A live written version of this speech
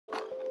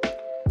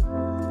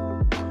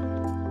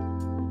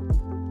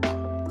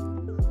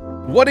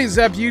What is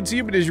up,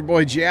 YouTube? It is your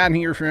boy Jan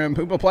here from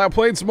Puma Plow,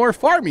 playing some more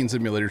Farming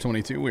Simulator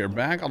 22. We are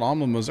back on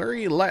Alma,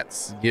 Missouri.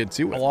 Let's get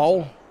to it.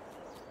 Hello?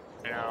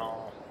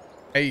 No.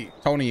 Hey,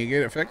 Tony, you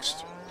get it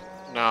fixed?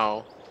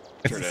 No.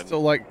 It's Sure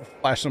still like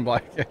flashing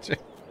black at you.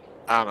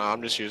 I don't know.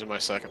 I'm just using my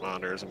second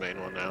monitor as a main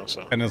one now,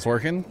 so. And it's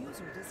working?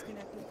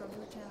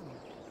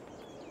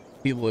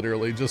 He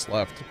literally just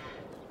left.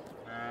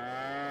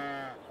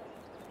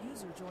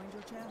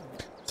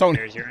 Tony.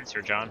 There's your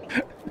answer, John.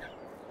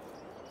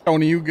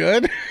 Tony, you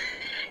good?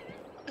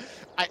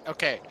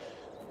 Okay.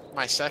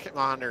 My second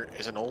monitor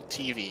is an old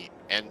TV,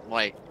 and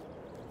like,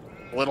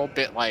 a little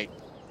bit like,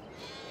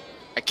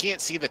 I can't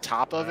see the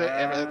top of it,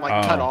 and it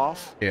like cut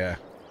off. Yeah.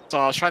 So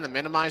I was trying to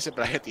minimize it,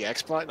 but I hit the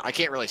X button. I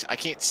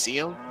can't see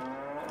them.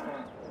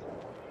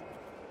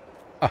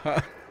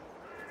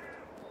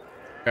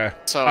 Okay.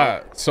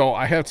 So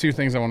I have two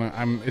things I want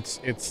to.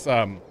 It's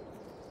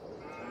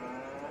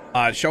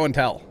show and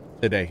tell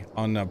today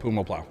on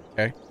Puma Plow.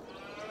 Okay.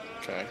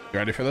 Okay. You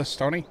ready for this,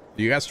 Tony?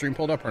 Do you got stream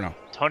pulled up or no?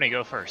 Tony,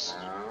 go first.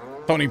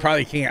 Tony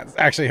probably can't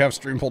actually have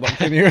stream pulled up.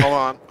 Can you? Hold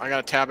on. I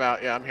gotta tab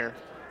out. Yeah, I'm here.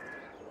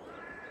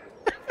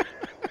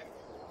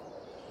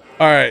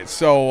 All right.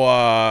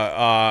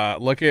 So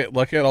look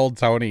at old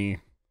Tony.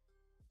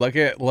 Look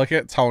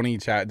at Tony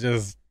chat.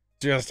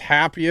 Just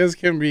happy as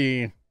can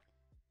be.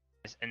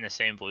 In the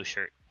same blue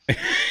shirt.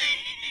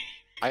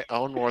 I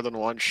own more than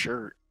one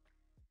shirt.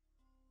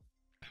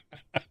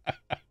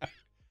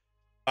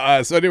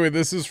 So anyway,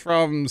 this is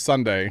from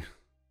Sunday.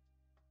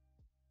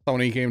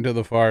 Tony came to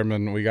the farm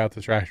and we got the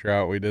tractor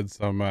out. We did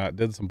some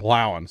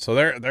plowing. So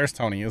there's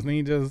Tony, isn't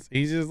he?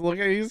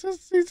 He's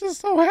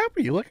just so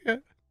happy. Look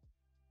at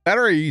that.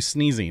 Or are you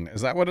sneezing?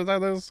 Is that what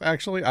that is?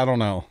 Actually, I don't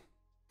know.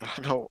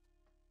 No.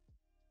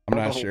 I'm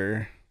not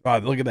sure. Oh,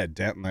 look at that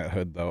dent in that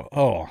hood though.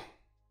 Oh,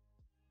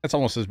 that's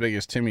almost as big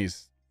as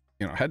Timmy's,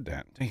 head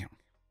dent. Damn.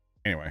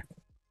 Anyway,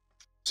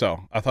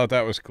 so I thought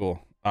that was cool.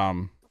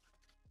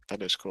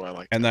 That is cool. I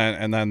like. And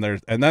that.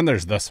 then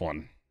there's this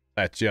one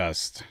that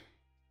just.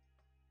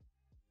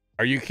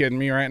 Are you kidding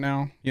me right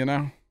now?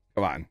 Come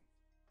on.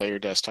 Play your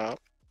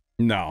desktop?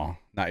 No,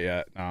 not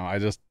yet. No, I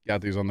just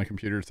got these on the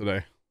computer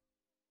today.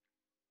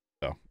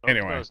 So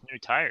anyway, those new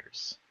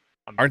tires.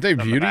 Aren't they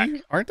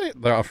beauty? Aren't they?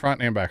 The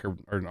front and back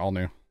are all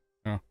new.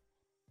 No.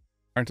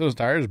 Aren't those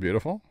tires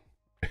beautiful?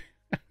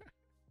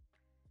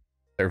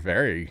 They're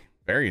very,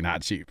 very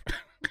not cheap.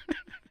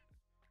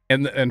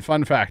 And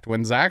fun fact,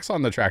 when Zach's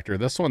on the tractor,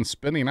 this one's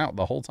spinning out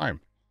the whole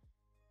time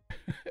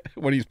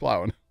when he's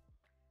plowing.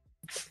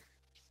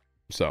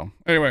 So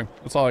anyway,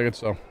 that's all I get.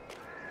 So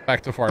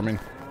back to farming.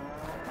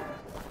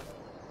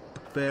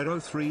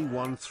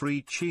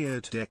 Bero313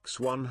 cheered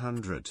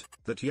X100.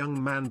 That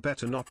young man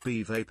better not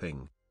be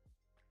vaping.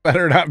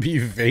 Better not be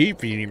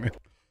vaping.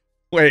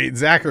 Wait,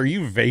 Zach, are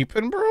you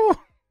vaping, bro?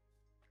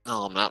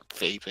 No, I'm not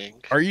vaping.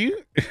 Are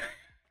you?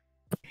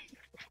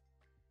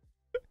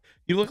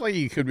 You look like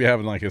you could be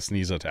having like a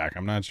sneeze attack.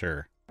 I'm not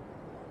sure.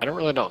 I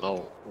don't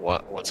know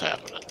what's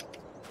happening.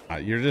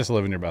 You're just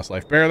living your best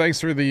life. Bear,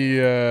 thanks for the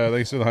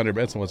 100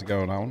 bits and what's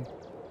going on.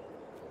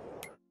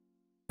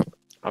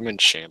 I'm in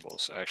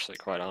shambles, actually,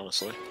 quite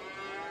honestly.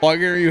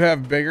 Plugger, you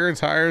have bigger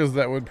tires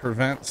that would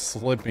prevent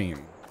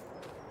slipping.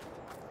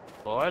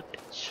 What?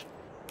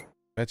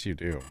 Bet you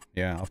do.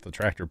 Yeah, off the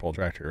tractor pull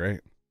tractor,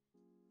 right?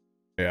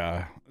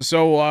 Yeah.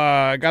 So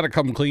I gotta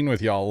come clean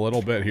with y'all a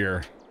little bit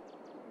here.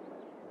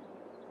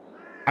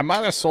 I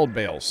might have sold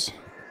bales.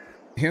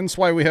 Hence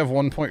why we have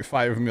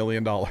 $1.5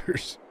 million.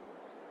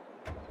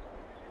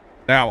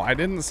 Now, I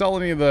didn't sell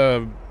any of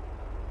the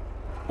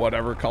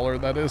whatever color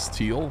that is,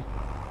 teal.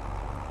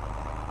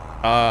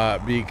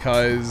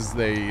 Because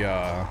they're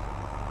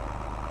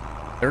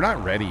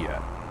not ready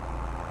yet.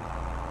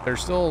 They're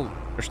still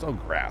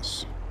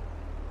grass.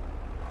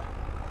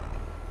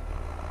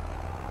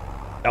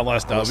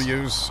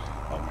 LSWs.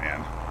 Oh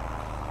man.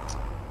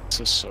 This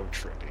is so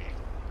trippy.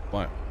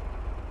 What?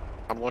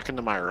 I'm looking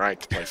to my right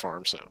to play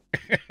Farm Sim.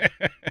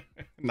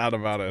 Not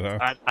about it,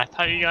 huh? I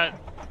thought you got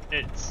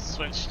it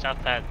switched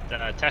up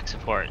at tech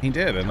support. He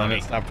did, and then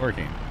it stopped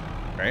working.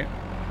 Right?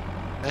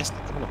 I'm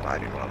gonna buy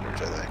new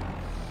monitors, I think.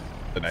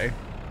 Today?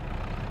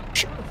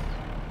 Sure.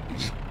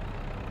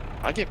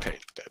 I get paid.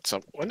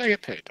 When do I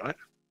get paid?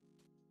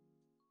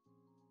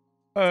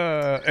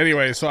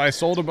 Anyway, so I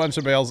sold a bunch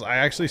of bales. I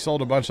actually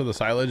sold a bunch of the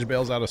silage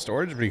bales out of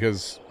storage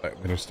because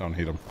we just don't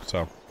need them.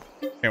 So,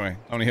 anyway,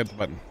 only hit the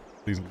button.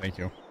 Please and thank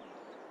you.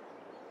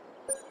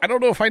 I don't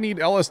know if I need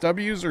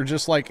LSWs or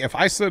just like if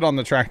I sit on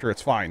the tractor,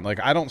 it's fine. Like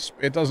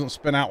it doesn't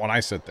spin out when I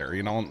sit there.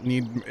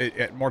 Need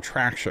it more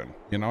traction.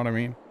 You know what I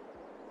mean?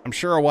 I'm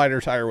sure a wider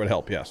tire would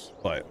help, yes,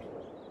 but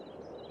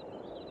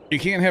you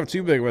can't have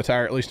too big of a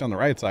tire, at least on the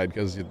right side,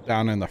 because you're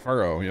down in the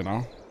furrow.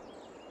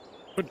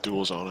 Put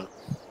duals on it.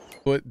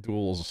 Put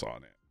duals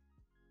on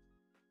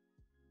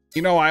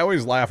it. I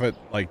always laugh at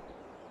like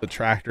the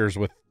tractors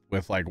with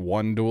like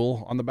one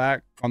dual on the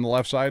back on the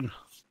left side.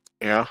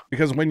 Yeah.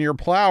 Because when you're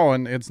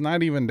plowing, it's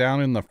not even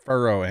down in the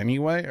furrow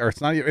anyway, or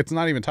it's not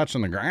even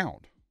touching the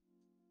ground.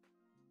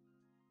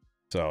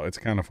 So it's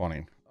kind of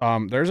funny.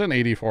 There's an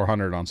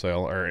 8400 on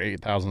sale, or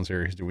 8000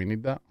 series. Do we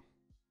need that?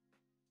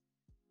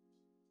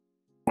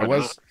 Why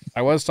not?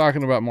 I was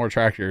talking about more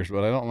tractors,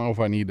 but I don't know if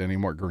I need any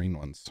more green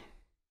ones.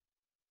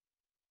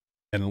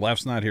 And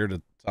Left's not here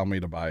to tell me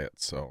to buy it,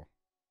 so.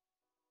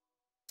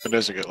 It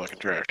is a good looking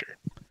tractor.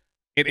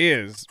 It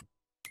is,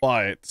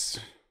 but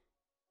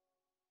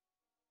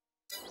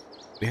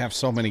we have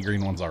so many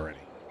green ones already,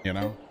 you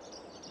know?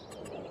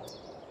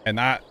 And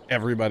not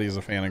everybody's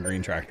a fan of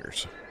green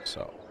tractors,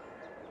 so.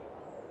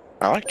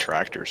 I like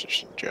tractors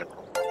just in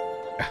general.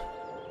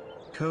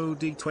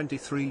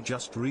 Cody23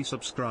 just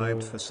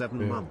resubscribed for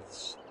 7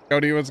 months.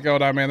 Cody, what's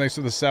going on, man? Thanks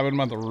for the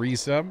 7-month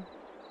resub.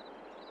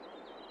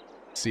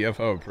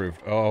 CFO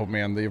approved. Oh,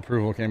 man, the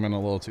approval came in a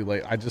little too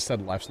late. I just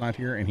said Left's not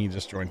here, and he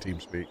just joined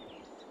TeamSpeak.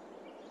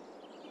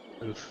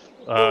 Oof.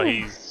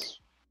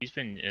 He's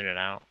been in and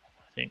out,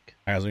 I think.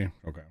 Has he?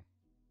 Okay.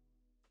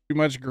 Too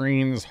much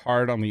green is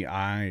hard on the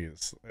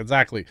eyes.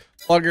 Exactly.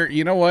 Plugger,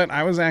 you know what?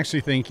 I was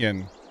actually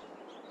thinking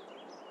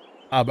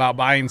about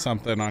buying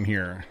something on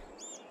here.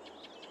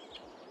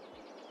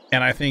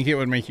 And I think it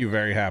would make you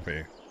very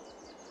happy.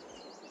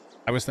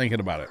 I was thinking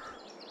about it.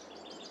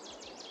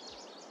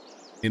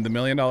 Need the $1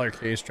 million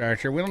case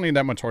tractor. We don't need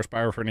that much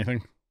horsepower for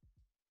anything.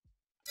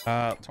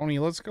 Tony,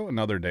 let's go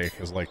another day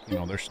because, like, you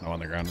know, there's snow on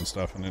the ground and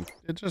stuff, and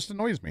it just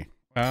annoys me.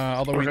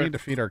 Although we need to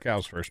feed our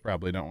cows first,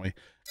 probably, don't we?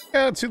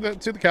 Yeah, to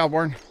the cow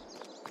barn.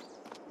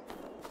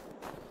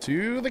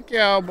 To the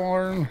cow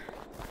barn.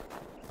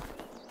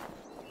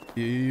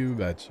 You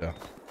betcha.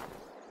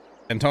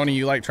 And Tony,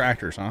 you like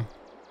tractors, huh?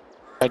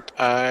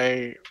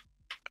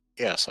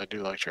 Yes, I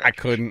do like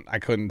tractors. I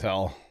couldn't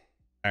tell,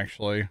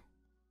 actually.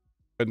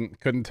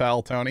 Couldn't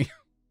tell, Tony.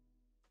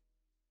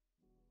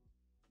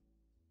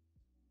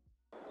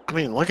 I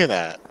mean, look at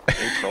that.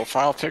 New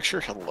profile picture.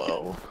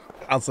 Hello.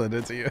 I'll send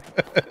it to you.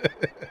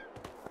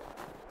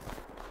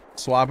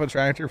 Swap a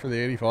tractor for the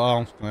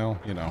 85. Well,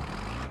 you know,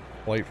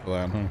 wait for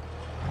that, huh?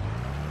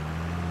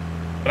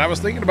 But I was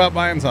thinking about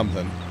buying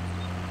something.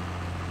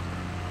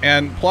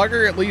 And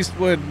Plugger at least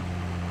would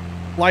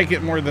like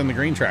it more than the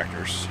green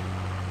tractors.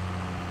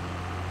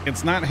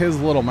 It's not his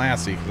little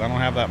Massey, because I don't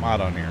have that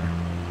mod on here.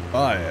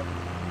 But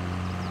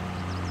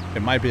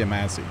it might be a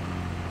Massey.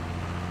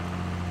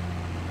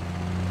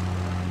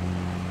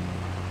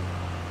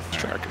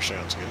 This tractor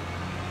sounds good.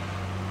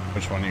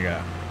 Which one you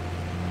got?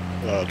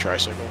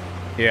 Tricycle.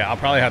 Yeah, I'll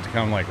probably have to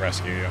come, like,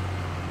 rescue you.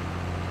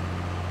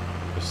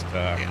 Just,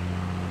 Yeah.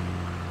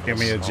 give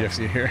me a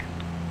jiffy here.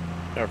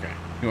 Okay.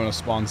 You want to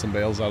spawn some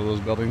bales out of those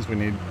buildings? We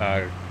need,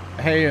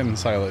 hay and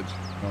silage.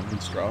 We don't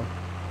need straw.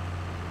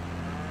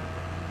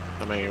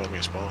 How many you want me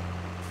to spawn?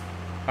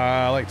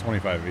 Like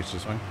 25 each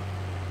is fine.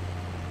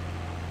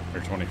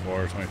 Or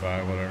 24,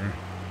 25, whatever.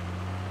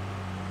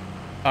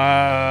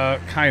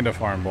 Kind of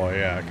farm boy,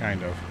 yeah,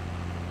 kind of.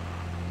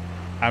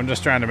 I'm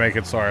just trying to make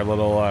it so our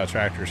little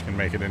tractors can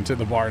make it into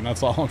the barn.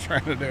 That's all I'm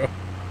trying to do.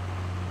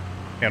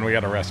 And we got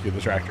to rescue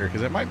the tractor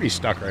because it might be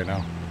stuck right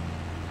now.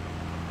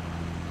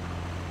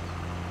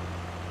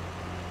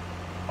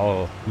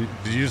 Oh,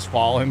 did you just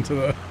fall into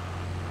the...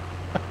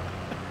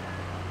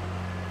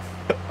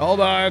 Hold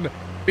on.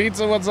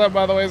 Pizza, what's up,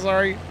 by the way?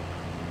 Sorry.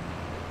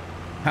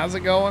 How's it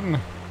going?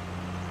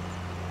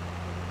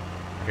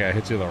 Okay, I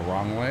hit you the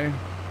wrong way.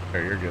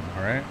 Okay, you're good.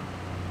 All right.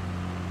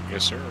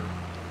 Yes, sir.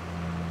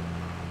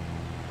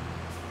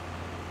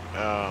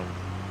 I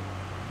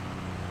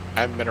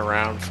haven't been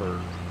around for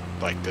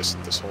like this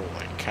whole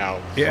like cow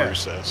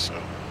process.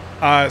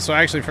 So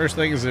actually, first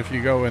thing is if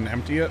you go and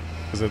empty it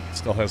because it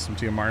still has some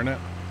TMR in it.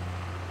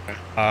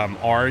 Okay.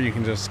 Or you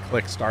can just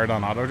click start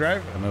on auto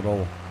drive and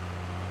it'll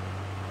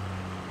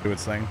do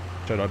its thing.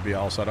 Should be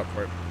all set up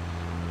for it.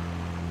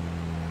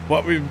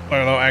 What we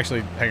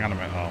actually, hang on a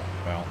minute. Oh,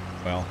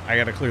 well, I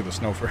got to clear the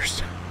snow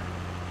first.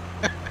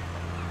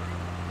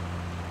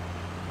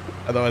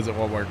 Otherwise it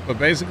won't work. But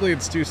basically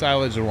it's 2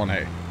 silage and 1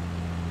 hay.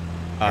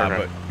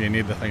 Okay. But you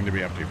need the thing to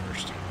be empty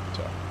first.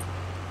 So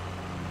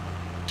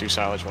 2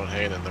 silage, 1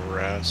 hay, then the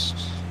rest.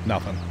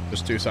 nothing.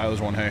 Just 2 silage,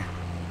 1 hay.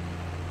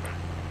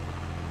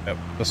 Yep.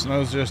 The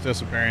snow's just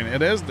disappearing.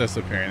 It is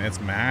disappearing. It's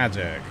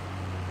magic.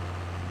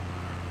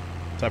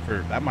 Except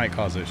for that might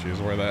cause issues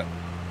where that.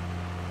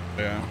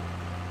 Yeah.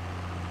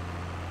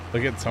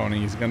 Look at Tony.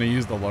 He's gonna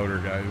use the loader,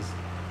 guys.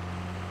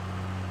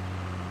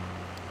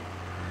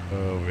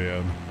 Oh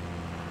man.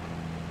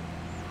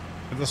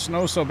 The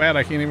snow's so bad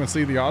I can't even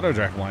see the auto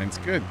drive lines.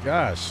 Good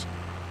gosh.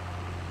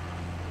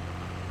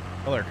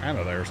 Well, they're kind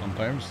of there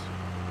sometimes.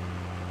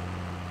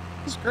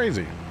 It's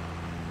crazy.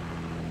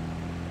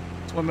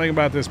 That's one thing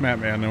about this map,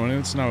 man. When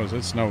it snows,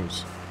 it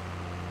snows.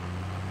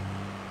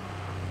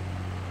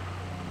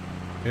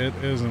 It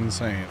is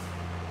insane.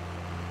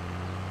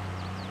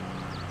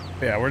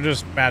 Yeah, we're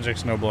just magic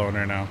snow blowing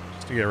there now,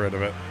 just to get rid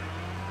of it.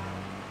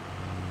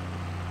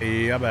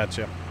 Yeah, I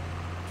betcha.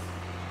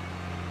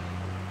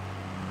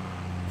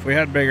 If we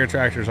had bigger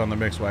tractors on the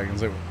mixed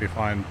wagons, it would be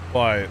fine,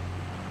 but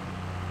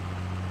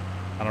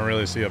I don't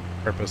really see a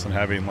purpose in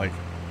having like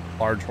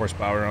large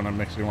horsepower on a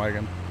mixing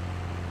wagon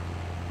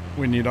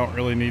when you don't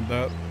really need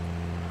that.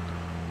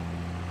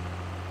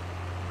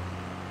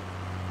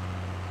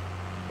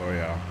 Oh,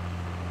 yeah.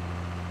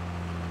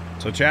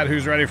 So, chat,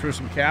 who's ready for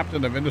some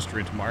Captain of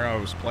Industry tomorrow? I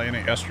was playing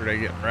it yesterday,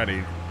 getting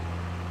ready.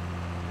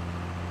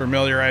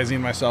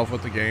 Familiarizing myself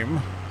with the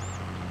game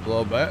a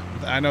little bit.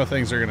 I know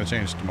things are going to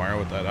change tomorrow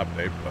with that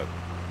update, but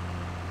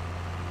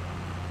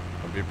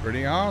it'll be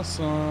pretty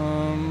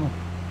awesome.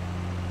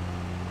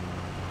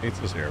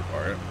 Pizza's here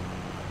for it.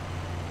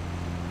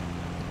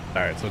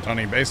 Alright, so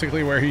Tony,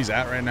 basically where he's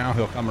at right now,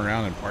 he'll come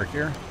around and park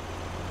here.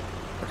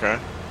 Okay.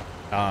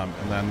 And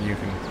then you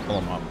can pull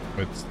him up.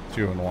 It's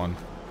 2 in 1.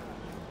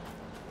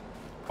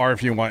 Or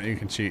if you want, you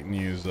can cheat and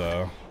use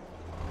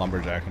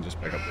Lumberjack and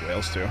just pick up the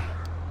whales too.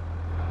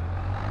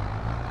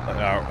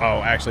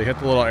 Oh, actually hit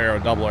the little arrow,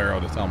 double arrow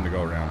to tell him to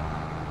go around.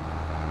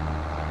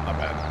 Not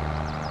bad.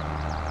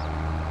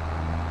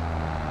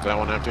 Is that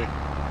one empty?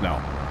 No.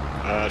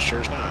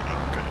 Sure's not.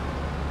 Okay.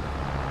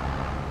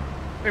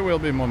 They will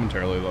be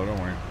momentarily though, don't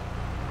worry.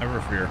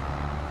 Never fear.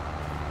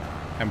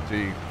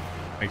 Empty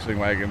mixing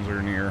wagons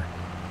are near.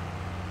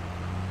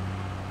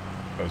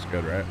 That was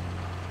good, right?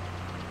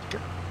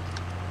 Sure.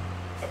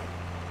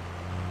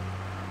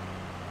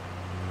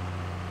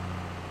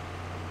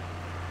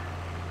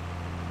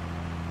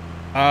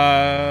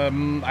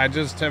 I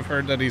just have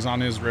heard that he's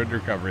on his road to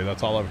recovery.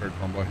 That's all I've heard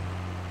from boy.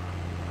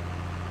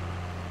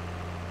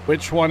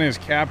 Which one is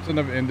Captain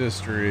of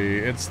Industry?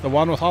 It's the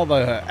one with all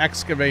the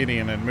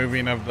excavating and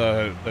moving of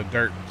the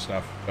dirt and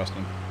stuff,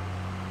 Justin.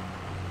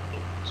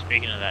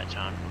 Speaking of that,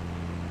 John.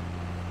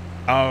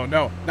 Oh,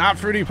 no. Not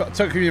Fruity Pebbles.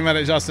 Took me a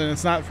minute, Justin.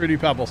 It's not Fruity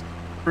Pebbles.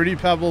 Fruity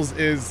Pebbles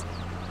is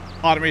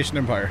Automation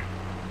Empire.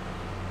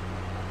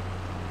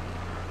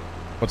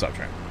 What's up,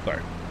 Trent?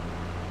 Sorry.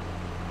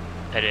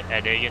 I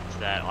did get to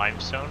that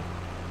limestone.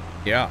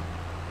 Yeah.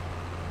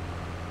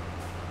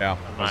 Yeah. I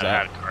What's might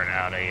that? have cart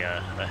out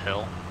a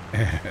hill.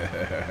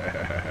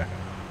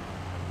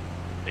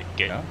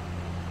 Yeah.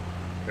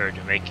 Or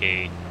to make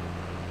a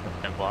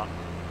 10-block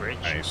bridge.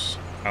 Nice.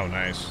 Oh,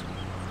 nice.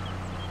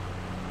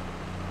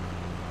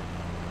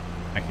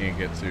 I can't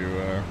get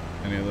to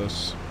any of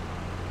this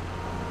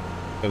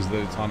because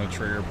it's on a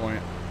trigger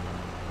point.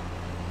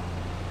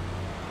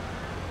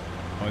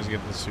 Always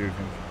get the suit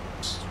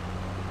confused.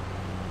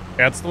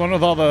 Yeah, it's the one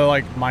with all the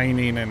like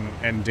mining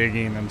and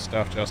digging and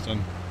stuff,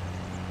 Justin.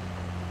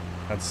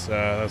 That's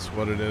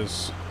what it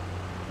is.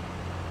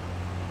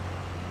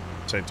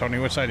 Say, Tony,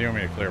 which side do you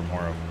want me to clear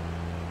more of?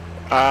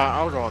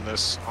 I'll go on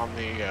this, on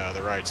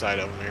the right side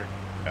of them here.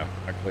 Yeah,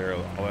 I clear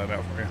all that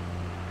out for you.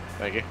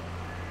 Thank you.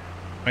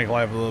 Make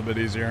life a little bit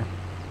easier.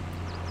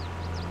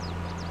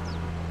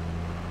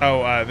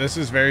 Oh, this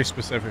is very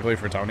specifically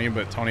for Tony,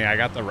 but Tony, I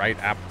got the right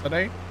app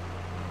today.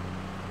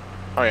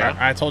 Oh yeah.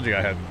 I told you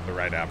I had the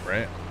right app,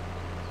 right?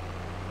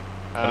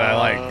 But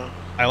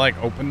I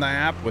opened the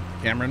app with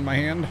the camera in my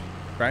hand,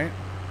 right?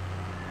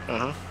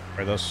 Uh-huh.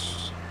 Or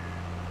those.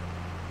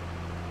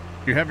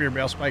 Do you have your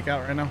bail spike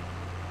out right now?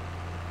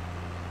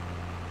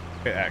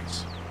 Hit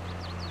X.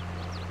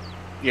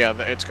 Yeah,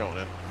 it's going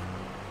in.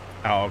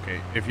 Oh,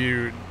 okay. If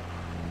you,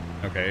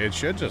 okay, it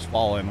should just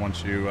fall in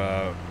once you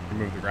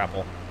remove the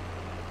grapple.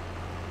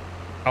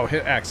 Oh,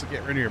 hit X to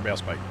get rid of your bail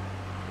spike.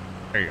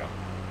 There you go.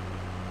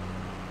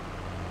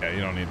 Yeah, you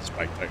don't need the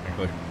spike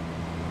technically.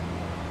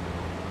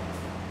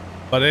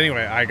 But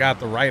anyway, I got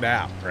the right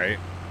app, right?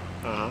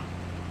 Uh-huh.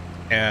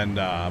 And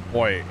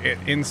boy, it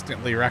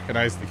instantly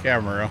recognized the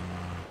camera.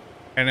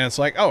 And it's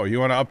like, oh, you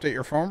want to update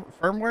your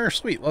firmware?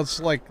 Sweet, let's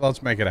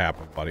make it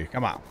happen, buddy.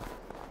 Come on.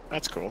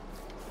 That's cool.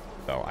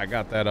 So I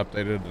got that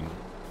updated,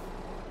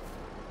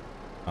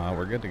 and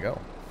we're good to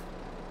go.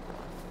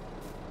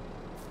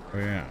 Oh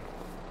yeah.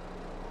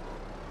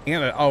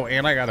 And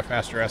and I got a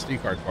faster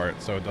SD card for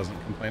it, so it doesn't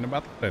complain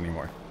about that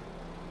anymore.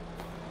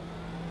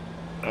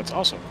 That's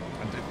awesome.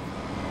 I did.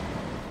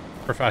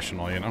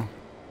 Professional, you know.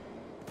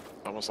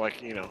 Almost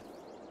like, you know.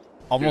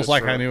 Almost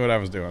like I knew what I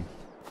was doing.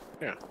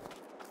 Yeah.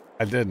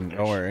 I didn't.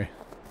 Don't worry.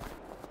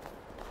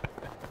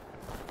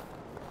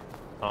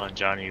 Oh, and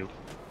John, you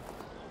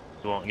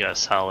won't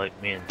guess how late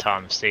me and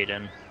Tom stayed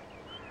in.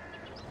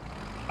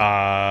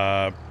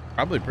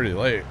 Probably pretty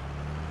late.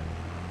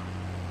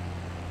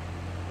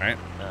 Right?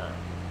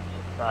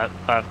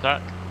 5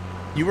 o'clock.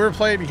 You were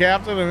playing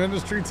Captain of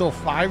Industry till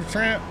 5,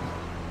 Trent?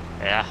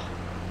 Yeah.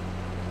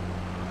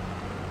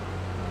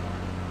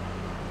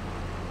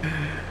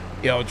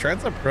 Yo,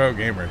 Trent's a pro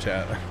gamer,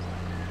 chat.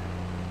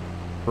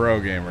 Pro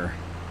gamer.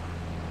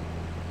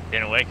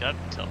 Didn't wake up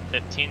till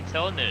 15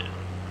 till noon.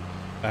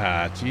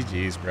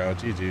 GG's, bro.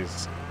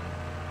 GG's.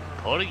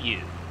 Go to you.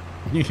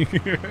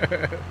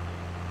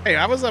 Hey,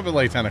 I was up at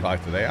like 10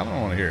 o'clock today. I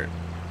don't want to hear it.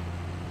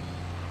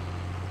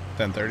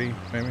 10:30,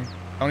 maybe?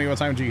 Tony, what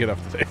time did you get up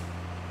today?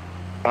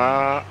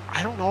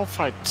 I don't know if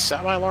I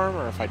set my alarm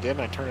or if I did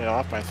and I turned it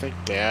off, but I think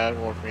Dad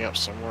woke me up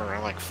somewhere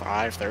around like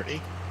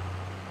 5:30.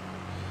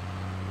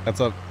 That's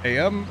up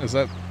AM? Is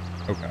that?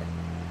 Okay.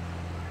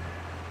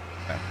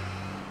 Yeah.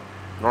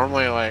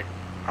 Normally, like,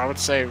 I would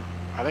say,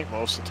 I think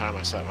most of the time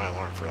I set my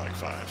alarm for like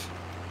 5.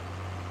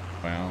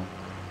 Wow.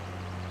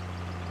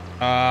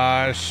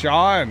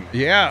 Sean.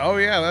 Yeah. Oh,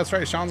 yeah. That's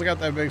right. Sean's got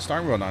that big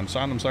storm going on.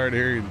 Sean, I'm sorry to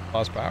hear you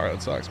lost power.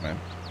 That sucks, man.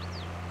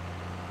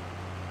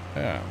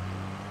 Yeah.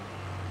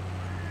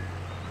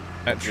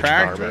 That Get your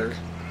power tractor.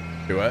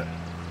 back. Do it.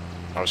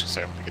 I was gonna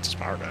say, I want to get his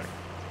power back.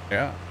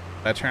 Yeah.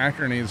 That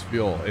tractor needs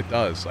fuel. It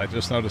does. I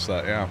just noticed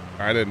that. Yeah.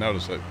 Or I didn't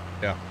notice it.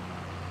 Yeah.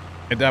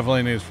 It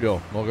definitely needs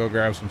fuel. We'll go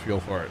grab some fuel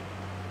for it.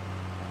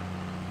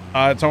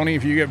 Tony,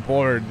 if you get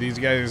bored, these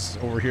guys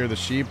over here, the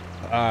sheep,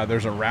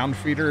 there's a round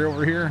feeder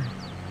over here.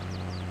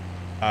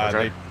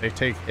 Okay. They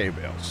take hay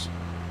bales.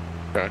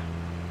 Okay.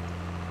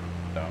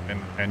 So,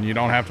 and you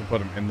don't have to put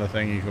them in the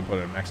thing. You can put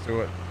it next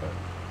to it. But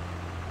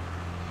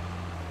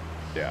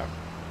yeah.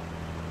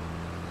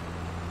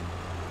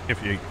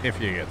 If you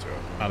get to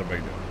it, not a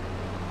big deal.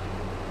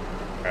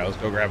 All right, let's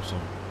go grab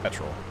some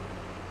petrol.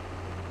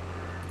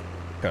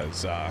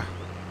 Because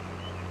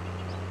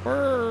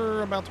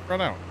we're about to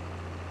run out.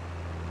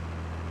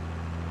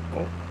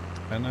 Oh,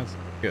 and that's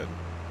good.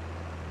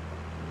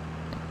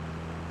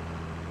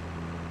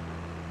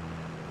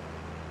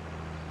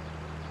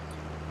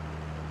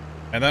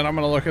 And then I'm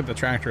going to look at the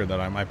tractor that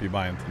I might be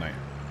buying tonight.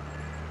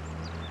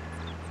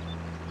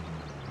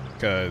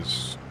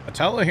 Because a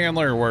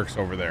telehandler works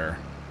over there.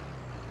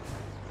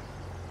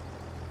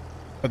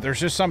 But there's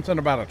just something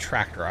about a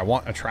tractor. I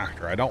want a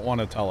tractor. I don't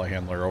want a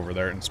telehandler over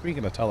there. And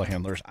speaking of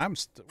telehandlers,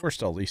 we're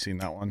still leasing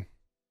that one.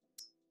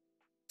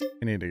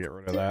 We need to get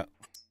rid of that.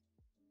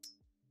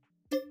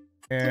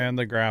 And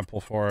the grapple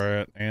for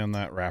it, and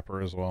that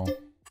wrapper as well.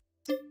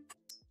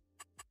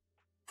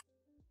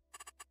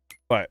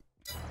 But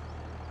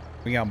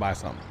we gotta buy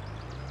something.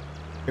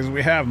 Because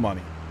we have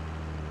money.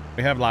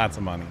 We have lots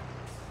of money.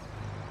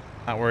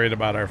 Not worried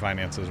about our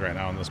finances right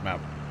now on this map.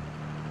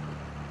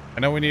 I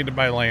know we need to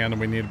buy land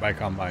and we need to buy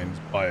combines,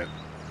 but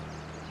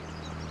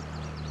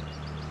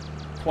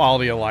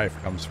quality of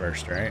life comes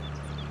first, right?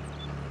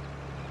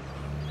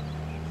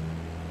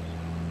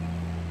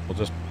 We'll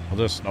just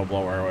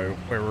snowblow our way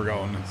where we're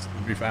going.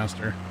 It'll be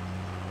faster.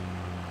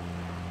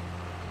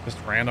 Just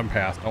random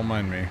path, don't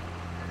mind me.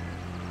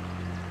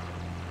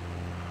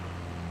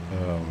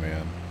 Oh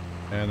man.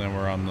 And then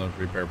we're on the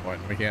repair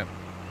point. We can't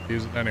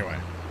use it anyway.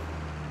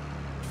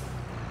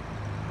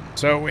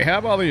 So we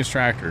have all these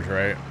tractors,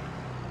 right?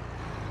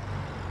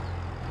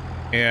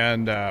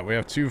 And we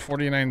have two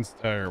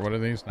 49s, or what are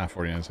these? Not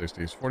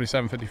 4960s,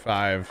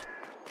 4755.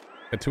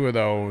 Got two of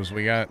those.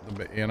 We got,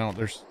 you know,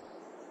 there's...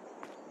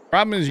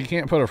 Problem is you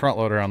can't put a front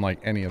loader on like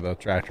any of the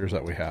tractors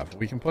that we have.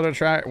 We can put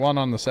a one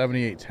on the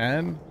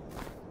 7810,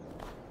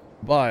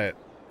 but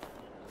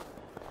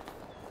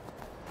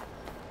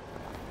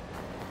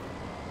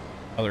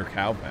other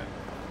cow pen.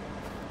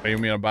 But you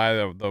mean to buy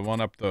the one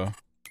up the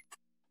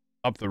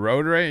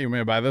road, right? You mean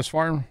to buy this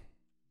farm?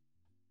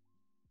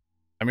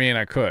 I mean,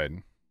 I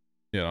could.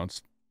 You know,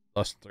 it's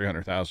less than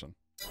 300,000.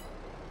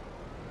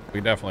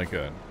 We definitely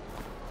could.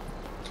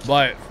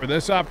 But for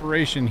this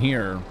operation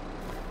here,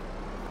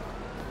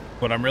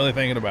 what I'm really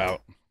thinking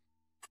about,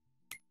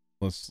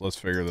 let's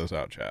figure this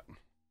out, chat.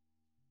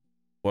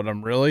 What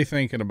I'm really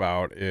thinking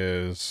about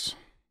is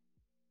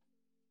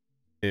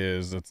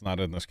it's not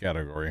in this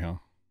category, huh?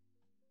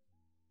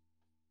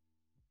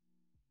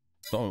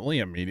 It's only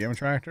a medium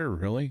tractor,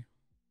 really?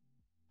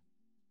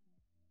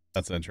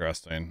 That's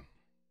interesting.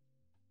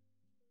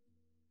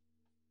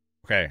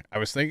 Okay, I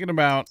was thinking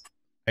about,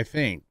 I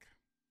think,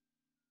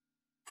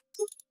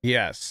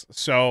 yes,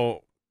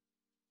 so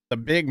the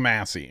big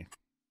Massey.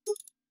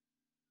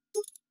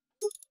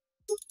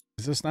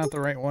 Is this not the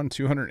right one?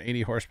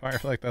 280 horsepower? I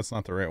feel like that's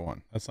not the right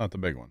one. That's not the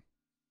big one.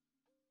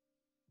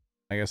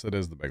 I guess it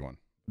is the big one.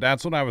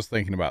 That's what I was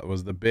thinking about,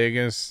 was the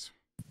biggest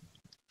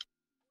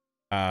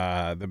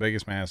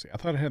Massey. I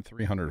thought it had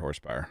 300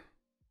 horsepower.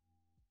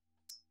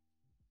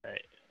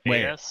 Wait.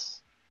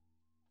 Yes.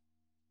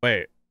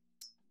 Wait.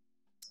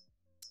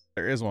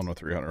 There is one with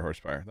 300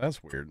 horsepower.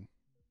 That's weird.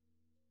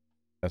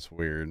 That's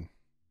weird.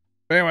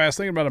 But anyway, I was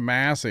thinking about a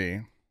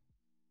Massey.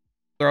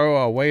 Throw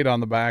a weight on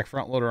the back,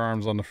 front loader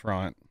arms on the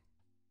front.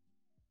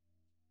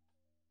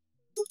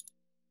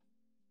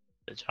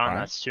 But John,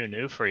 that's too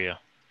new for you.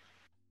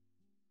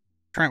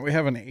 Trent, we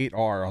have an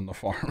 8R on the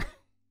farm.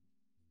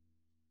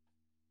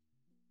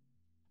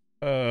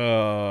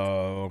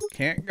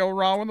 Can't go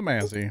wrong with the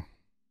Massey.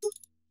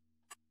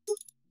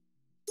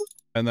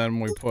 And then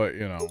we put,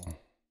 you know,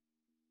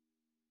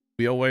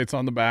 wheel weights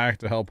on the back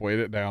to help weight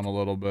it down a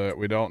little bit.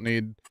 We don't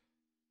need,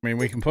 I mean,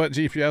 we can put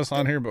GPS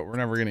on here, but we're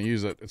never going to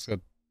use it. It's a,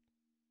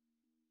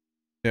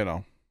 you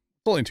know,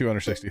 it's only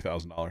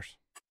 $260,000.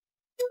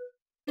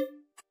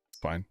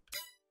 Fine.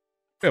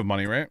 We have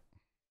money, right?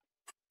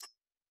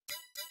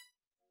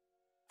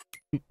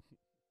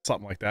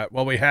 Something like that.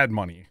 Well, we had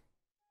money.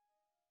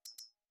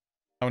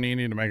 How many you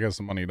need to make us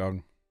some money,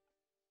 dog?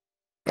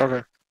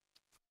 Okay.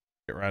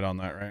 Get right on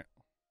that, right?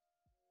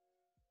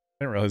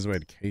 I didn't realize we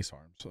had case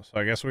arms. So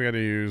I guess we got to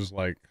use,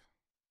 like...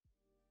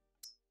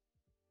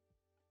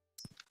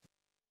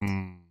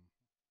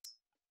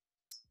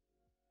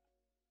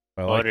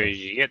 What did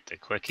you get? The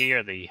quickie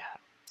or the...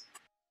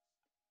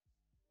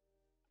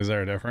 Is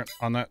there a different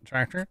on that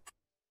tractor?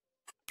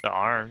 The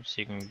arms.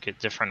 You can get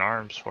different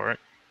arms for it.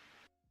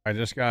 I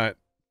just got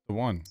the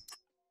one.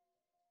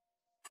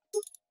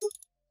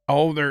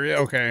 Oh, there.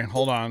 Okay,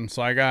 hold on.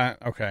 So I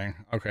got. Okay,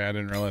 I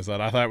didn't realize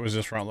that. I thought it was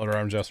just front loader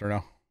arms. Yes or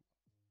no?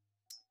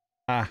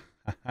 All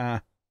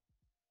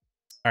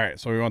right.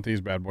 So we want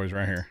these bad boys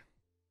right here.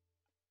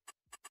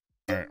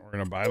 All right, we're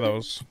gonna buy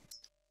those,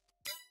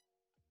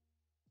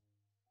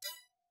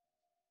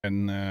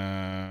 and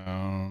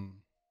then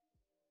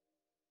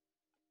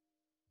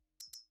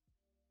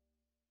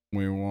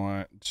we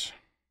want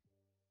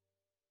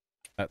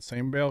that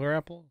same bale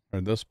grapple or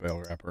this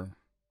bale grapple.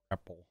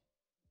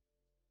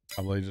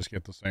 Probably just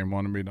get the same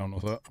one and be done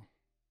with it.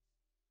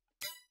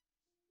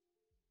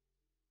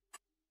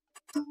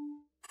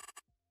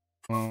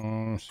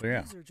 So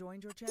yeah. User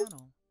joined your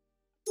channel.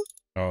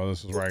 Oh,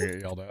 this is where I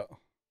get yelled at.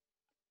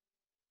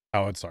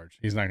 Oh, it's Sarge.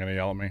 He's not gonna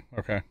yell at me.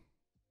 Okay.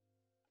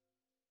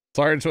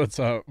 Sarge, what's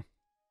up?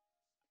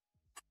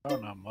 Oh,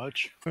 not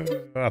much.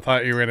 I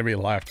thought you were gonna be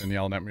left and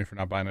yelling at me for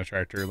not buying a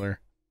tractor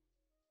earlier.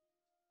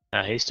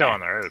 He's still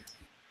on the road.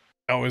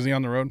 Oh, is he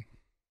on the road?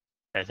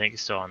 I think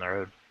he's still on the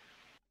road.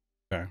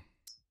 Okay.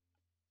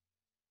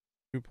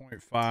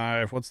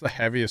 2.5. What's the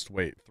heaviest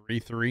weight?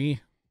 3.3?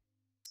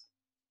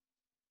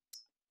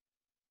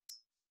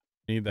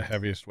 Need the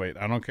heaviest weight.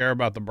 I don't care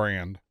about the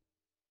brand.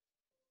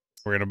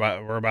 We're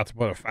about to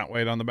put a fat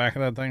weight on the back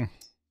of that thing.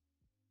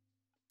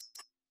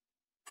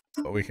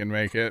 But we can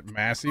make it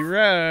Massey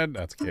Red.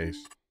 That's the case.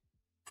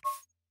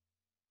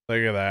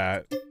 Look at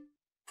that.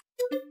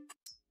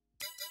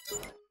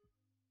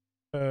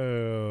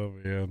 Oh,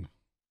 man.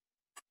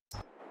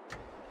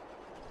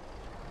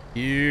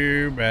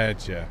 You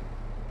betcha.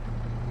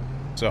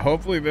 So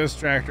hopefully this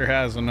tractor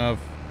has enough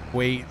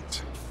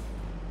weight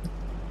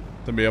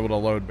to be able to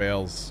load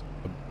bales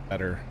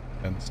better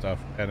and stuff.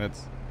 And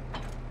it's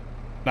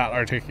not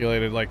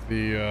articulated like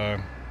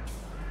the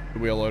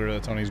wheel loader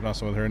that Tony's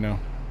messing with right now.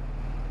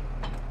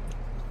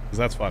 Because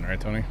that's fun, right,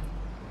 Tony?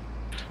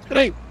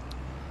 It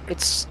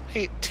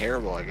ain't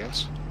terrible, I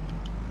guess.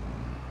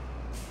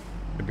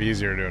 It'd be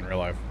easier to do in real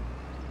life.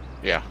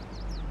 Yeah.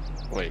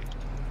 Wait.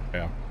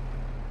 Yeah.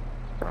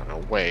 I don't know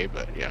way,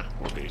 but yeah,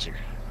 a little bit easier.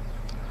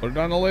 Put it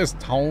on the list,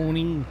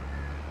 Tony.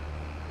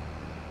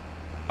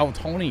 Oh,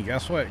 Tony,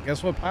 guess what?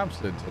 Guess what Pops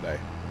did today?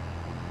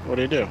 What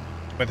did he do?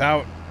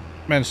 Without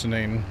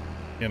mentioning,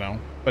 you know,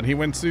 but he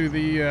went to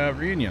the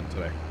reunion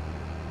today.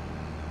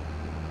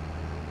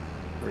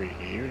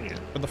 Reunion?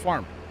 For the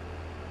farm.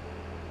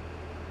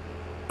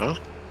 Huh?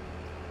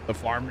 The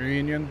farm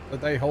reunion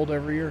that they hold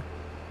every year.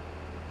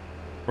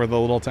 For the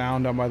little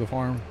town down by the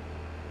farm.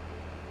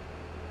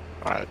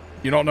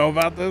 You don't know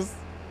about this?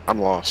 I'm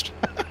lost.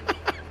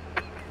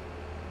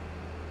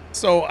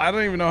 So I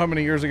don't even know how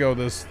many years ago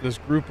this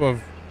group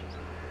of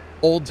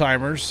old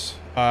timers,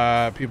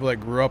 people that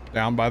grew up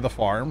down by the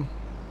farm.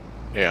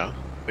 Yeah.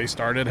 They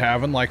started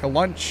having like a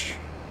lunch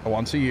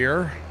once a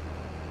year,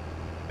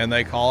 and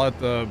they call it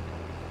the,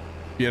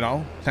 you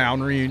know,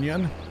 town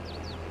reunion.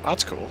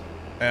 That's cool.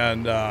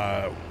 And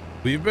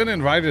we've been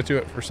invited to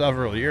it for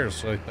several years.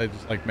 So they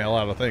just like mail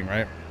out a thing,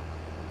 right?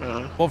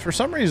 Uh-huh. Well, for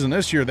some reason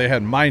this year they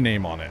had my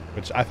name on it,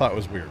 which I thought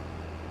was weird.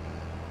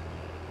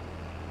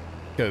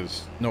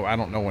 Because, no, I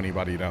don't know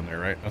anybody down there,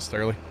 right,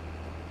 necessarily.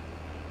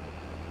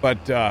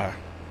 But,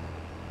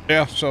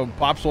 yeah, so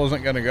Pops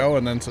wasn't going to go,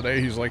 and then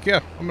today he's like, yeah,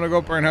 I'm going to go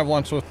up there and have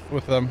lunch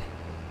with them.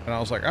 And I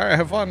was like, all right,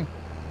 have fun.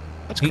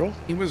 That's cool.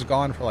 He was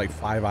gone for like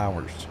 5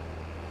 hours.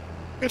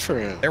 Good for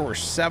him. There were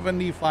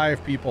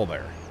 75 people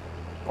there.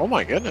 Oh,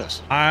 my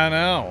goodness. I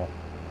know.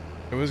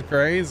 It was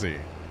crazy.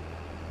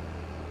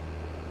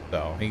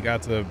 So, he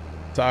got to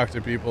talk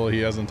to people he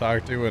hasn't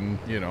talked to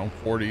in,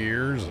 40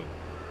 years.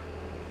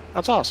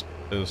 That's awesome.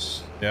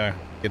 Just, yeah,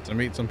 get to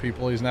meet some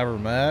people he's never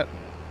met.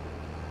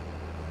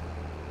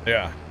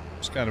 Yeah,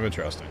 it's kind of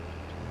interesting.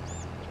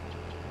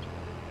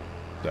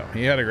 So,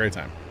 he had a great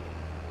time.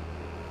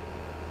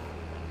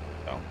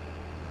 So,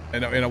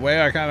 in a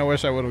way, I kind of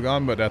wish I would have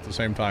gone, but at the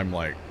same time,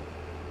 like,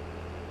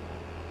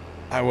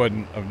 I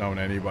wouldn't have known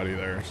anybody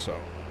there, so.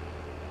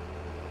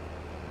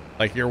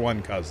 Like, your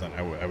one cousin,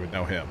 I would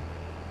know him.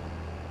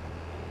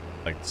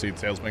 Like, the seed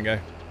salesman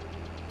guy.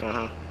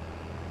 Uh-huh.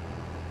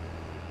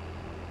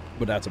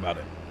 But that's about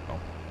it. So.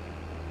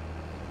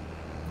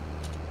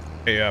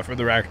 Hey, for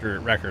the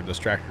record, this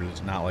tractor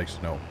does not like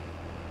snow.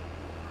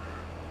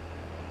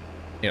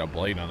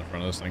 Blade on the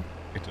front of this thing.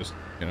 It just,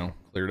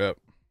 cleared up.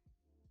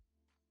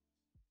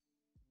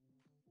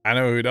 I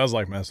know who does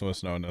like messing with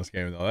snow in this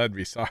game, though. That'd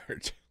be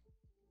Sarge.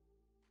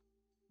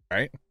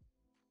 Right?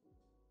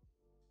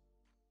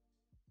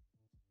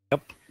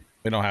 Yep.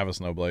 We don't have a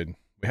snow blade.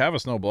 We have a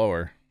snow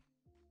blower.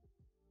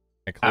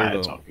 It's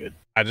all good.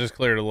 I just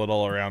cleared a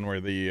little around where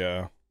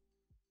the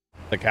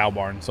cow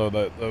barn so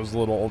that those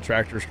little old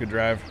tractors could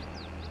drive.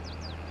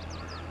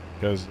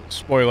 Because,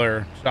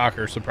 spoiler,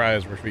 shocker,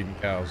 surprise, we're feeding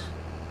cows.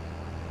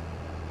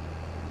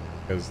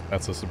 Because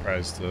that's a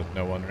surprise to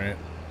no one, right?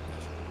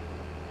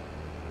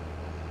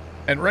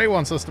 And Ray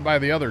wants us to buy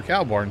the other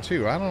cow barn,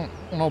 too. I don't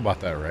know about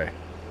that, Ray.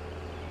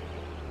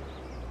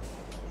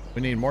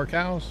 We need more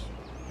cows?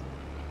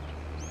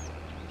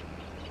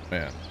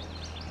 Man.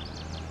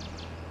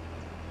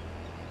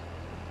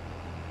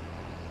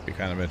 Be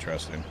kind of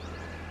interesting.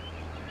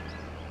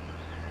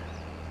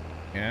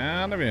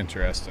 Yeah, that'd be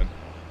interesting.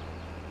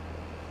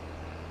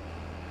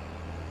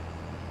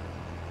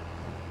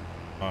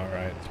 All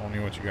right, Tony,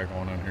 what you got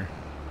going on here?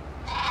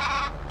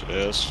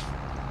 Just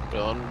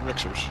building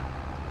mixers.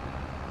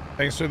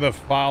 Thanks for the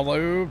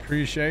follow.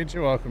 Appreciate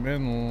you. Welcome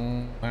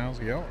in. How's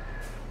it going?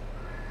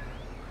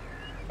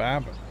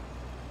 Fapping.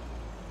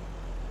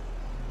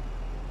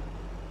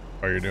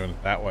 Oh, you're doing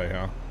it that way,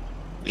 huh?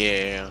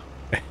 Yeah.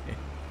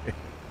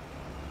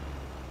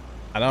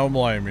 I don't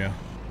blame you.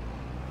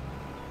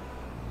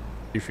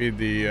 You feed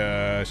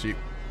the sheep?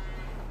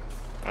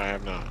 I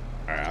have not.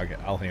 All right,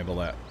 I'll handle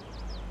that.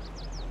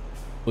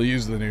 We'll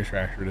use the new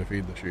tractor to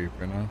feed the sheep,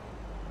 you know?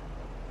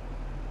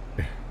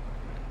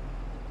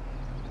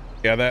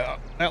 Yeah,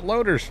 that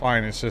loader's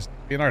fine. It's just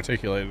being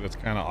articulated. It's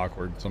kind of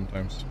awkward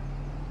sometimes.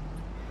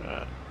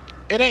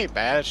 It ain't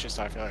bad. It's just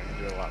I feel like I can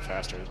do it a lot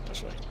faster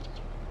this way.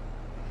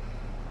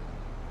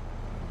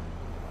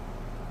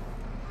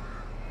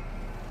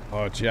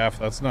 Oh, Jeff,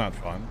 that's not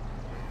fun.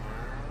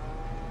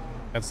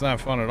 That's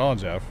not fun at all,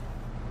 Jeff.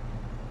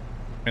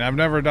 I mean, I've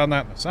never done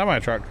that in a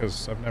semi-truck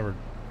because I've never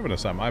driven a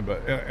semi,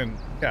 but, and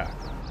yeah.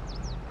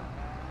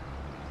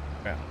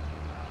 Yeah.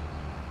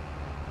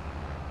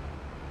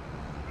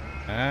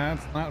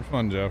 That's not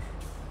fun, Jeff.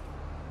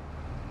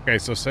 Okay,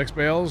 so 6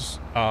 bales.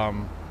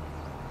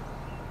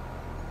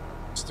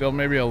 Still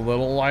maybe a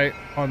little light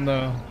on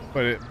the,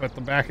 but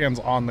the back end's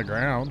on the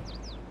ground.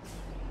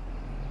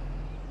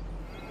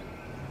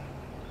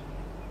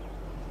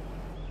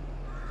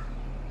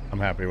 I'm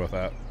happy with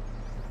that.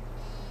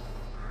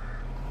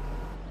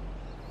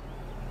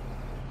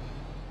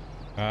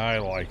 I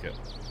like it.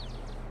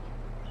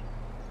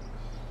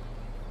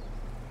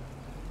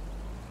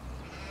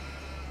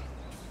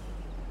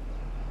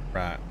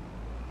 Right.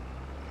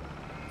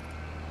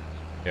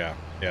 Yeah.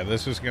 Yeah,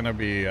 this is going to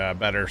be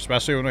better,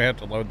 especially when we have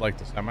to load like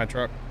the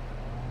semi-truck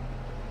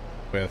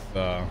with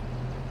all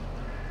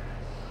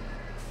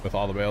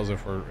the bales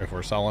if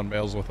we're selling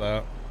bales with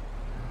that.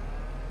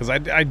 Because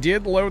I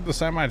did load the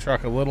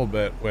semi-truck a little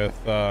bit with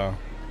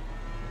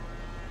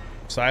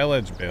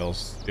silage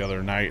bales the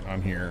other night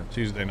on here.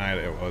 Tuesday night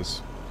it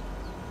was.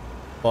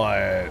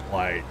 But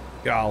like,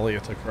 golly,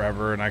 it took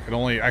forever, and I could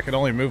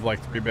only move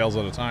like 3 bales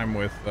at a time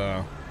with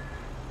the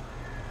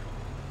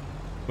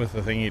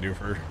thing you do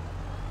for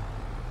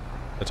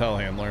the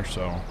telehandler,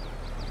 so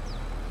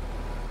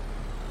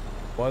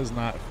was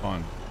not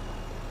fun.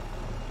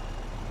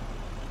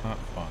 Not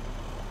fun.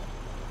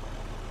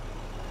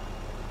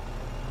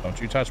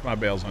 Don't you touch my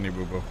bales, honey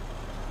boo boo.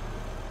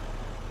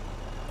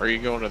 Are you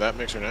going to that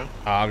mixer now?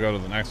 I'll go to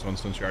the next one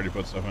since you already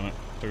put stuff in it.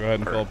 So go ahead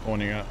and fill up the one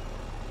you got.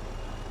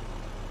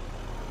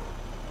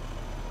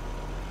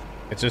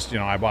 It's just, you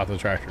know, I bought the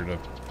tractor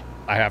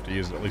I have to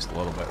use it at least a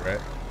little bit, right?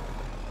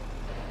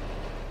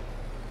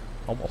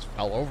 Almost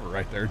fell over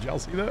right there. Did y'all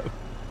see that?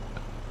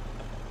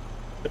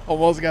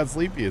 Almost got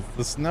sleepy. It's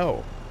the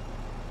snow.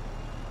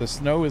 The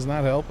snow is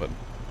not helping.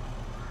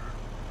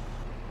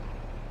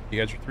 You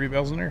got your 3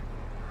 bales in there?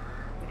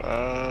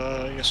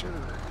 Yes, sir.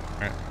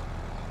 Alright.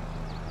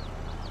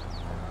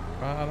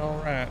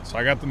 Alright. So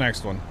I got the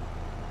next one.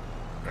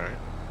 Alright.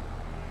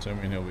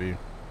 Assuming he'll be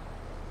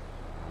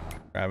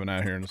grabbing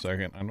out here in a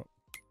second. I don't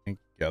think,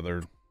 yeah,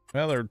 they're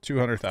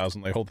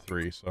 200,000. They hold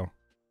 3, so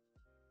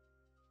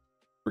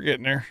we're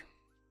getting there.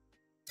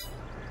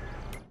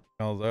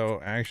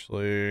 Although,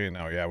 actually,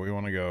 no, yeah, we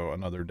want to go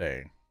another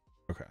day.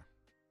 Okay.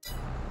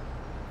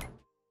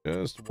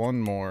 Just one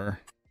more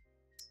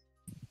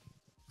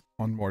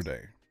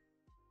day.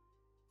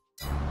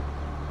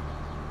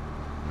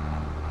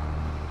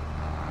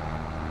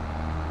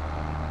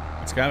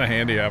 It's kind of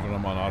handy having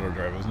them on auto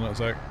drive, isn't it,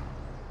 Zach?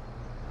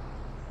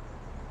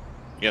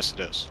 Yes, it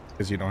is.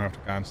 Because you don't have to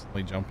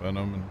constantly jump in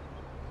them and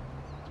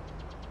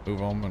move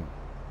them, and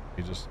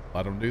you just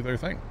let them do their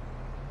thing.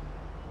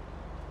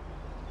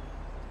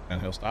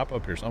 And he'll stop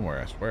up here somewhere,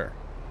 I swear.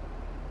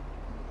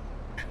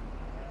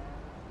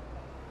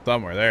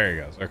 Somewhere, there he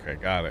goes. Okay,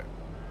 got it.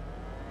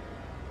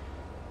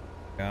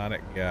 Got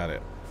it.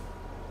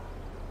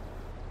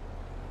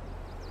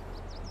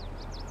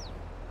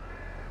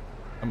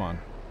 Come on.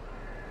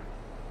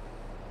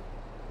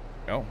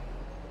 Go.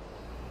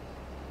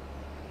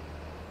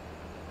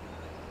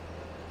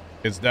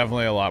 It's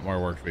definitely a lot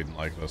more work feeding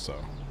like this, so.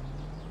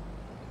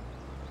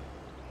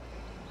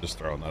 Just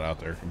throwing that out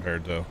there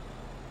compared to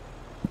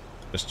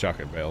just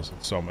chucking bales.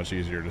 It's so much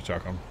easier to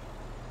chuck them.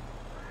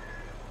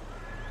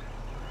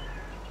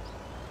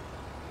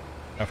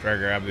 After I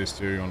grab these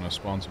 2, you want to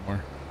spawn some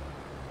more?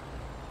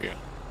 Yeah.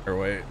 Or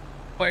wait.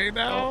 Wait,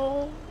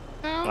 no!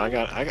 No! I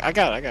got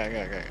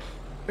it.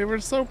 They were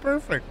so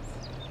perfect.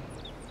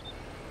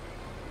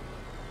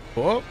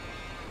 Whoop.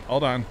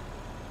 Hold on.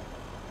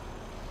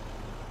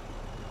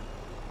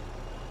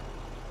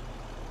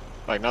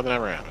 Like nothing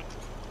ever happened.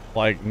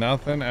 Like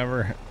nothing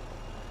ever.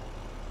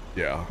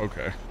 Yeah,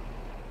 okay.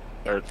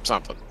 Or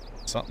something.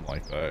 Something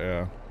like that,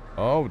 yeah.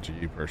 Oh,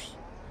 jeepers.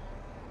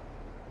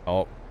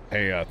 Oh,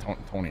 hey,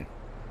 Tony.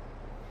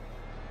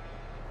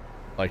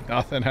 Like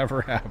nothing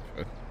ever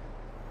happened.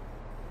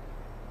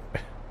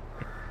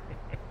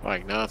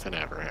 Like nothing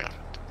ever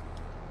happened.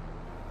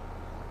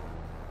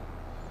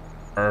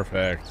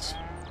 Perfect.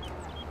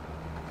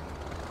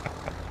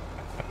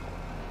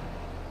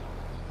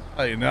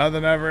 Hey,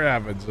 nothing ever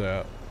happens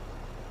yet.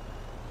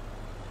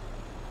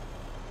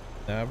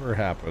 Never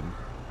happened.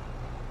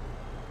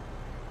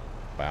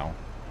 Wow.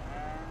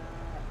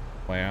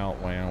 Wow,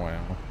 wow,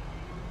 wow.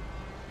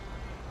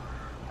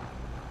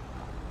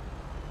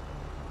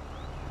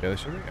 Yeah, they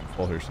should be getting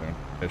full here soon.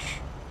 Ish.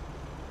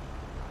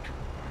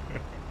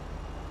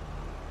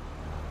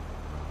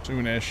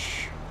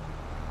 Soonish.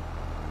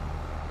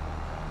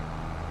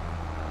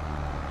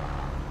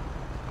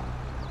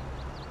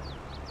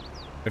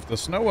 If the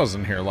snow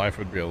wasn't here, life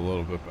would be a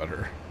little bit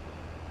better.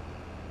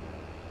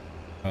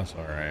 That's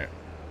alright.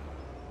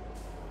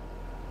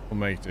 We'll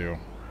make do.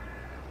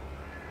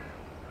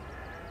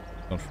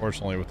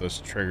 Unfortunately, with those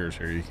triggers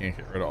here, you can't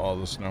get rid of all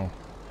the snow.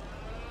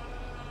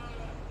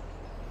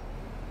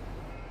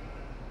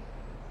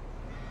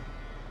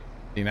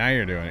 See, now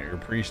you're doing it. You're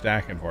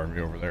pre-stacking for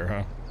me over there,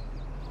 huh?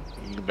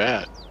 You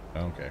bet.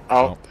 Okay.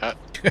 Oh, well.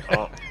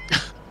 oh.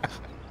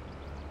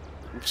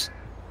 Oops.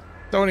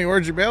 Tony,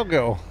 where'd your bale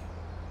go?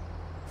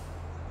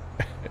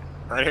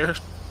 Right here.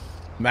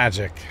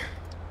 Magic.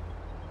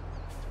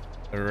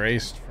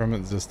 Erased from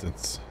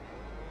existence.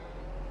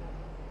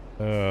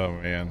 Oh,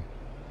 man.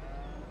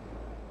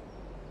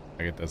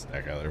 I get this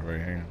stack out of there for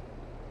you. Hang on.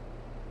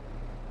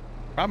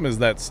 Problem is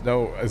that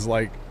snow is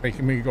like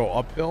making me go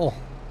uphill.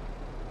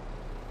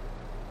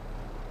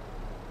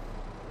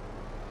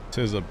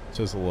 Tis a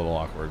little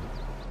awkward.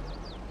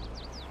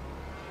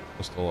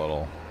 Just a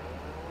little.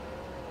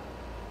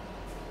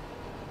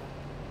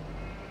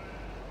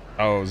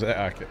 Oh,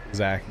 Zach,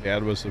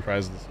 Dad was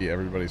surprised to see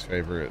everybody's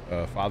favorite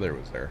father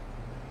was there.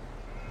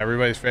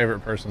 Everybody's favorite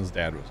person's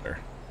dad was there.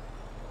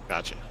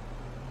 Gotcha.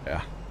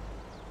 Yeah.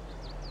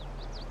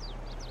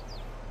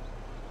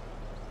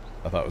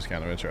 I thought it was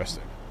kind of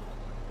interesting.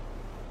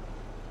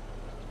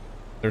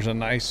 There's a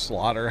nice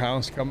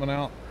slaughterhouse coming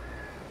out.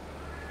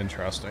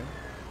 Interesting.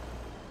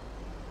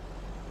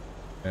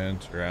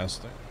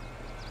 Interesting.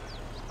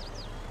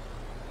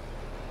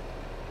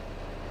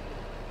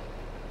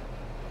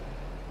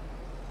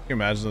 Can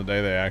you imagine the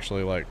day they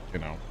actually, like, you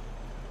know,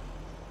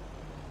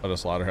 put a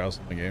slaughterhouse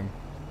in the game?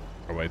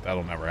 Oh wait,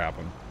 that'll never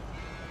happen.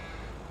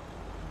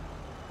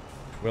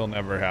 Will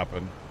never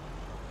happen.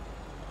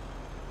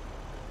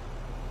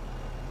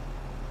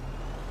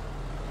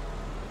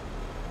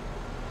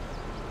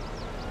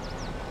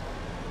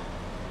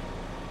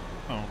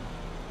 Oh.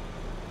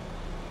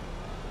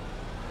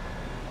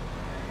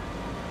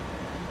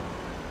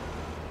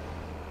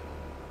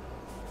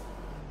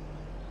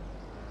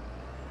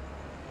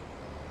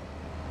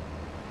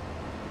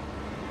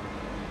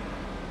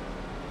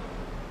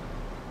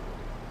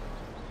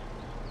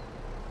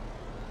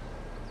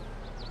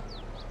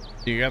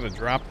 You got to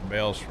drop the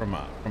bales from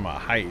a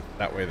height.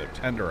 That way they're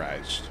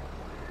tenderized.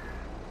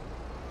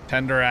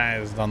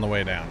 Tenderized on the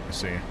way down, you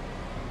see.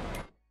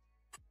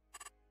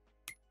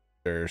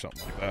 Or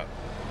something like that.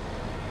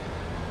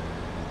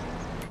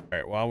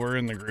 Alright, while we're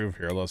in the groove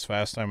here, let's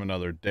fast time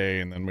another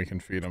day and then we can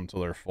feed them till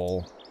they're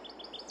full.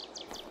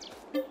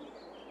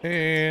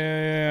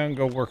 And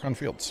go work on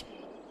fields.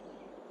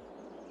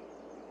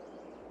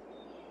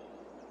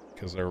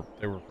 Because they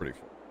were pretty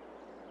full.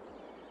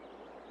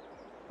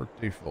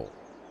 Pretty full.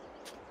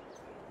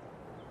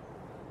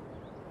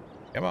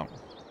 Come on.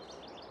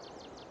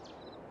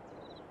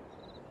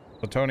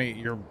 So Tony,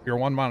 your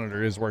one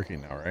monitor is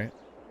working now, right?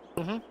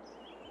 Mm-hmm.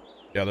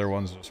 The other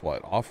one's just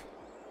what, off?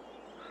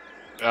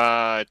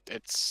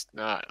 It's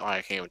not. Oh,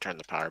 I can't even turn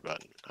the power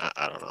button.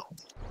 I don't know.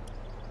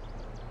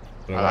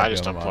 What about I the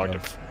just other unplugged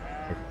monitor?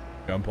 it. Okay.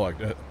 You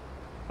unplugged it.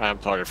 I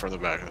unplugged it from the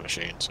back of the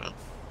machine, so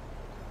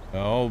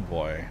Oh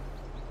boy.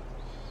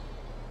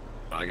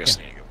 I guess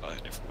I need to go buy a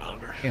different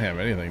monitor. Can't have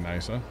anything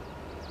nice, huh?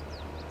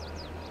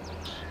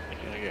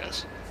 Yeah, I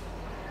guess.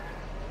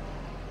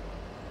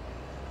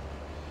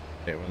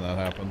 Hate when that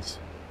happens.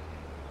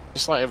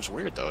 Just like it was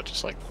weird though. It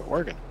just like quit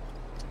working.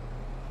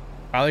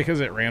 Probably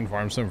because it ran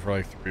farm sim for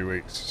like 3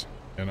 weeks,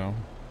 you know?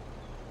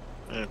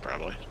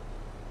 Probably.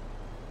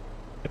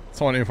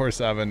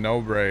 24/7, no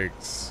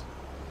breaks.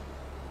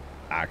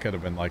 Ah, could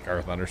have been like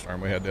our thunderstorm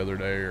we had the other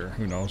day, or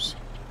who knows.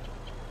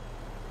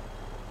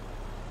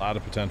 A lot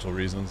of potential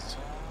reasons.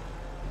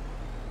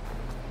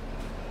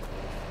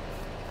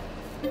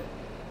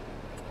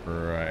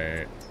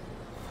 Right.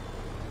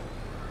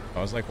 I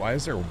was like, why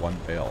is there one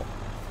bale?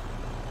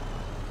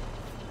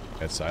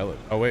 It's silent.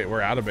 Oh wait,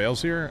 we're out of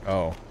bales here?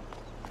 Oh.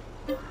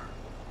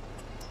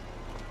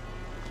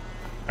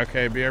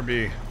 Okay,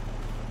 BRB.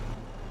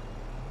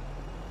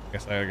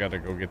 Guess I gotta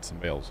go get some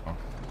bales, huh?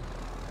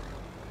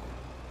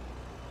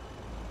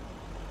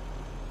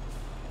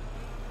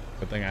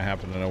 Good thing I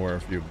happen to know where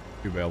a few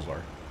bales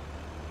are.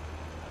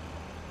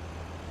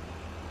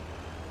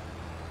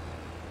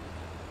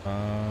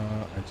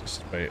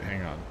 Wait,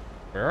 hang on.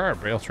 Where are our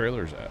bale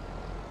trailers at?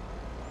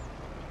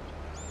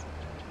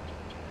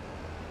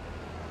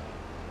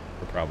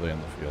 We're probably in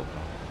the field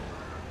now.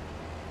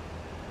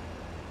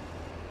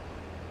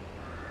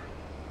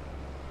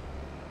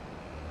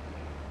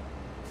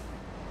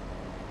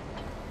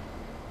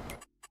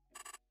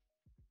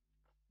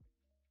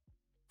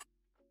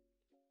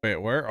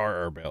 Wait, where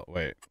are our bales?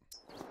 Wait.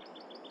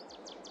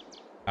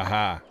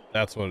 Aha,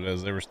 that's what it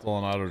is. They were still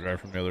on auto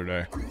drive from the other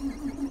day.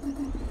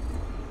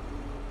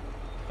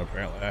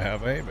 Apparently I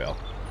have a hay bale.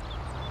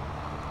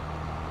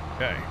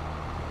 Okay.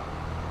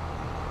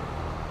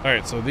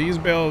 Alright, so these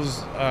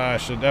bales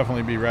should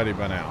definitely be ready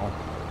by now.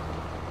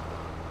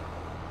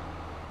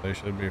 They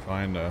should be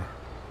fine to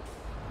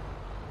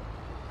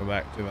go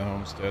back to the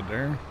homestead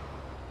there.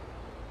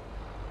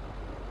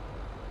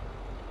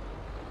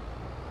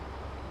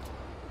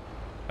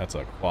 That's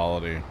a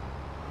quality.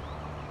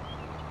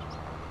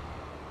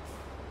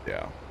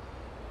 Yeah.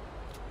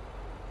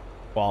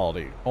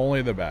 Quality.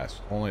 Only the best.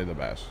 Only the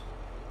best.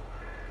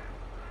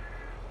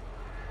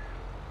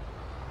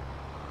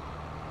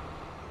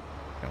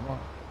 Come on.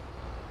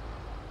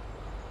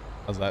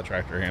 How's that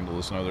tractor handle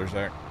the snow there,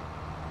 Zach?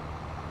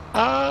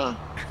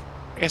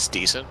 It's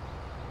decent.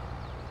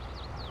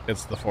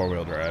 It's the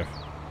four-wheel drive.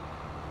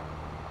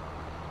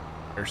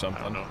 Or something.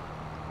 I don't know.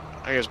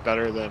 I guess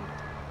better than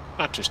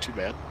not just too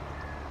bad.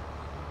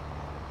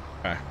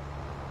 Okay.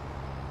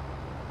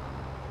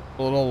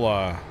 A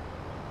little,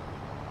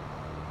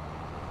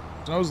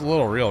 snow's a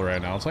little real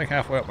right now. It's like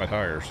halfway up my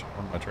tires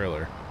on my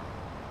trailer.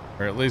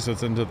 Or at least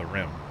it's into the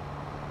rim.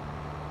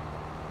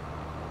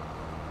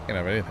 Can't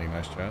have anything,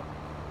 nice chat.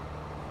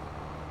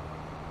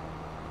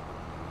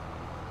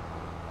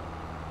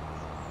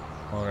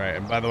 Alright,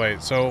 and by the way,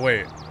 so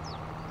wait.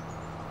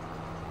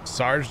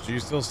 Sarge, do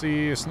you still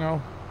see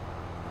snow?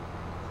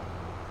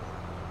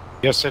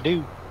 Yes, I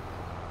do.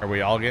 Are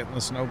we all getting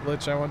the snow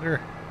glitch, I wonder?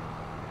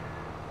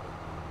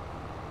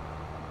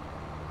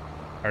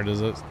 Or does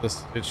it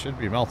should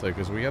be melted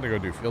because we got to go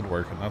do field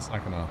work and that's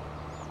not gonna,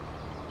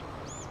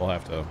 we'll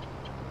have to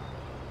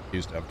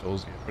use dev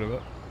tools to get rid of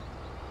it.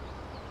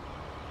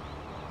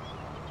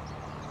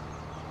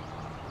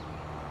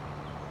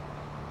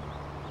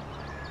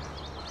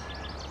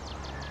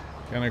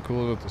 Kind of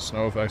cool that the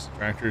snow affects the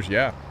tractors.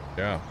 Yeah,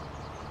 yeah.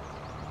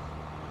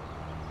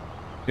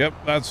 Yep,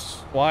 that's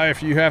why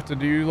if you have to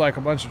do like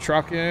a bunch of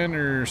trucking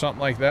or something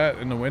like that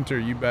in the winter,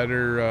 you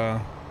better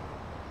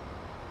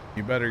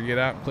get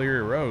out and clear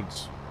your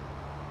roads.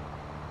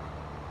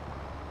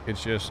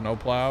 Get you a snow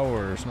plow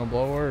or a snow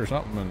blower or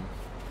something and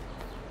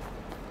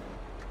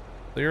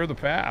clear the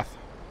path,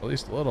 at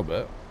least a little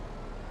bit.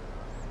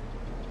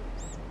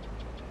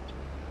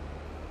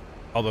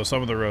 Although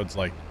some of the roads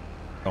like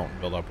don't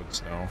build up with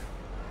snow.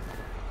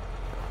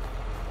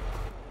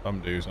 Some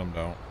do, some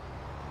don't.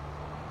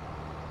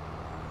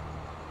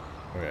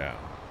 Oh yeah.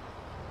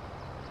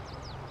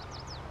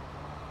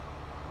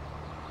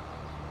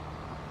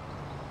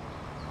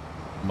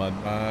 Mud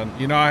mod.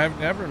 You know, I have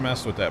never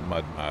messed with that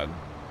mud mod.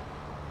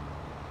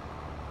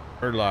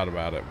 Heard a lot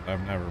about it, but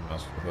I've never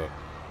messed with it.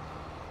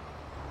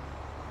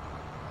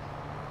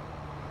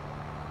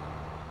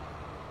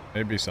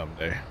 Maybe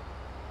someday.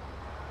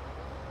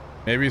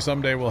 Maybe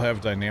someday we'll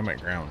have dynamic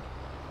ground.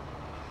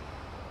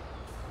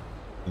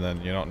 And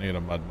then you don't need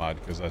a mud mod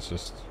because that's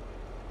just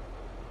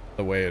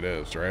the way it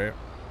is, right?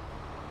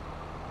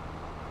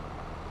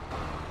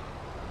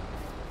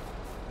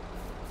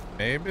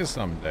 Maybe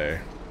someday.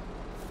 Are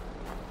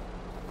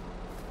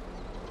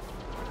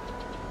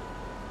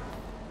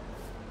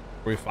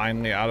we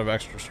finally out of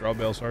extra straw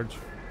bales, Sarge?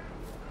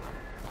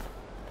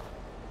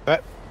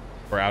 What?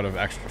 We're out of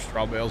extra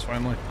straw bales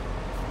finally?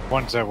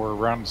 Ones that were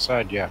around the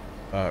side, yeah.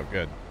 Oh,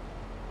 good.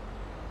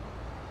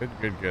 Good,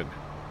 good, good.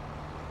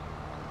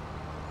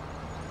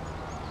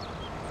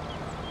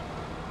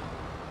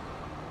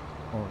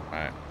 All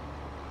right.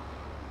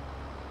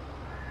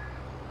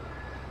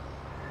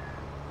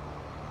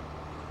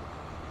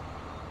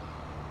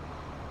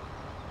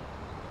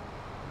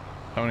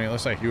 Tony, it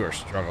looks like you are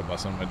struggle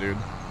busing, my dude.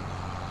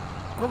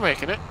 We're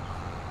making it.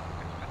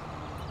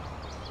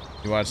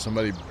 You watch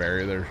somebody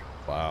bury their...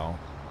 Wow.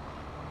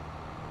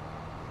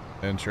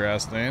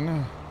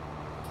 Interesting.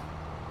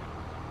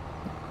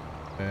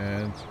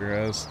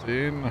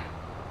 Interesting.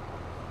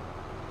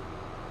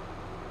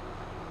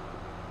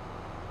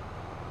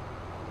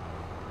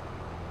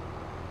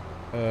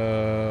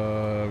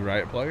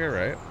 Right, Plugger,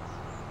 right?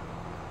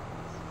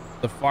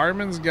 The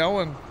farming's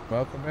going.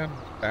 Welcome in.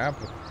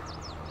 Happen.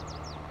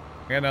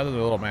 I got another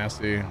little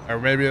Massey. Or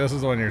maybe this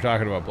is the one you're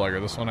talking about,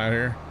 Plugger. This one out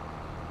here.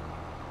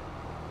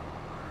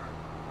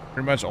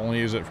 Pretty much only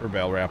use it for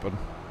bale wrapping.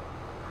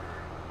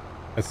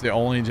 That's the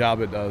only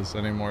job it does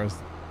anymore is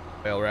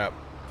bale wrap.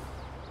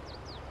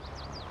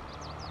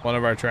 One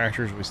of our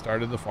tractors we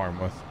started the farm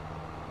with.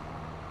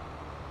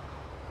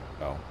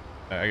 So,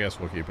 I guess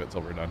we'll keep it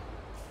till we're done.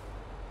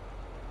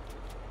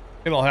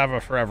 It'll have a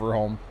forever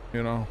home,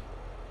 you know.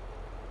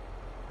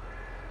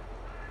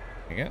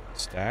 Dang it.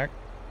 Stack.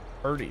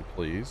 30,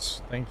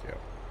 please. Thank you.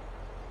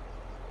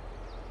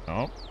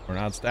 Nope, we're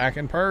not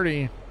stacking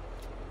Purdy.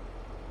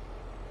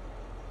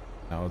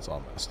 Now it's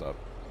all messed up.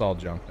 It's all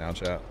junk now,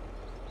 chat.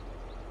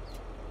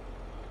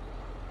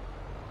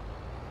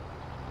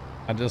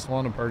 I just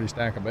want a Purdy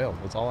stack of bales.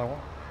 That's all I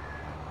want.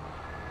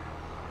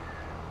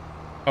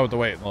 Oh, the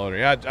weight and loader.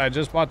 Yeah, I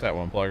just bought that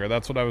one, Plugger.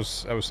 That's what I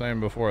was saying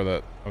before,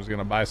 that I was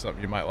gonna buy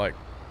something you might like.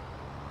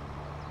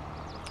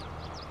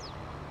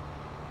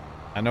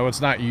 I know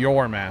it's not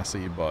your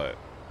Massey, but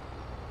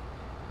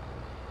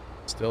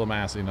still a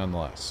Massey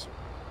nonetheless.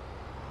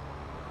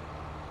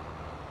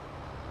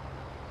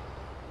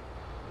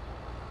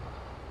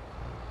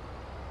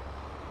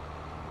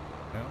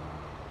 Yeah.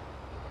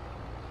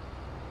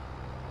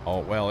 Oh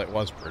well, it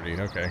was pretty.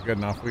 Okay, good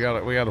enough. We got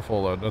it. We got a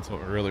full load. That's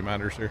what really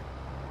matters here.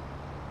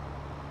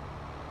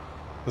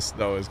 The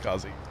snow is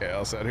causing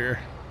chaos out here,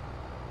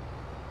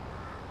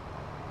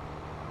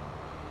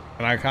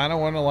 and I kind of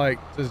want to like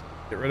just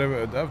get rid of it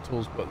with dev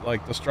tools, but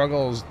like the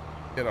struggle is,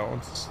 you know,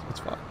 it's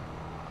fun.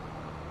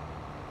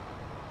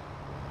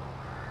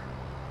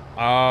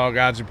 Oh,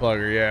 got you,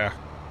 Plugger. Yeah,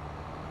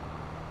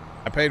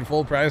 I paid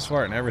full price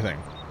for it and everything.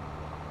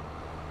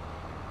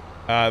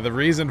 The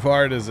reason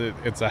for it is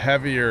it's a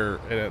heavier.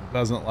 It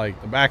doesn't like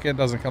the back end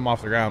doesn't come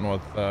off the ground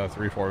with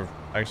 3, 4,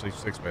 actually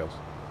 6 bales.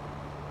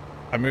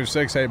 I moved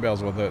 6 hay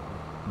bales with it.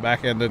 The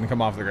back end didn't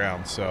come off the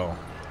ground, so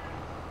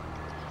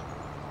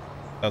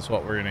that's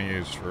what we're gonna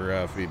use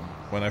for feeding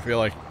when I feel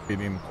like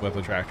feeding with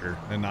a tractor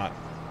and not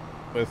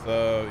with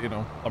you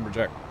know,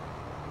 lumberjack.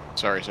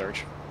 Sorry,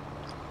 Sarge.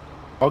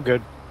 All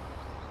good.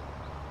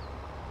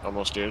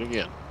 Almost did it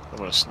again. I'm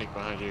gonna sneak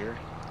behind you here.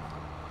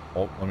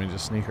 Oh, let me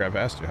just sneak right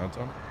past you, huh,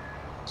 Tom?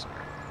 Sorry.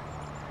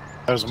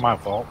 That was my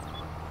fault.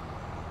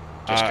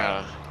 Just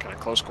kind of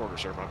close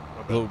quarters there, my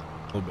A little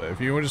bit.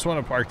 If you just want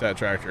to park that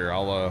tractor,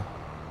 I'll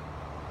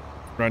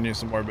run you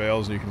some more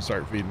bales and you can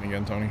start feeding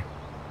again, Tony.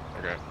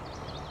 Okay.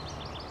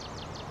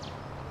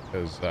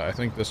 Because I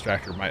think this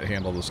tractor might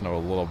handle the snow a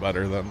little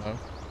better than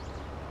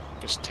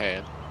Just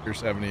tad. your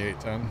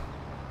 7810.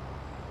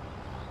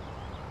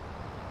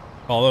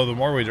 Although the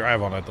more we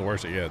drive on it, the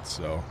worse it gets,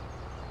 so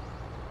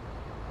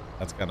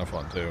that's kind of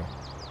fun too.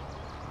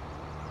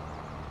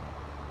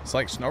 It's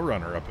like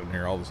SnowRunner up in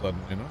here all of a sudden,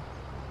 you know?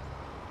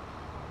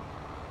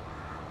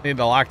 Need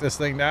to lock this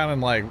thing down in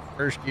like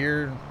first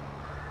gear,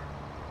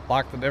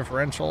 lock the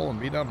differential, and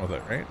be done with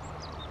it, right?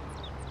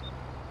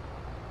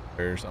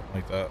 Or something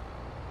like that.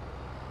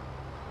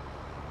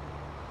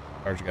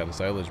 Sarge got a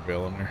silage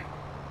bale in there.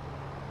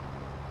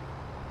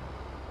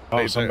 Oh,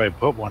 Hey, somebody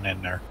put one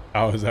in there.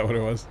 Oh, is that what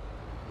it was?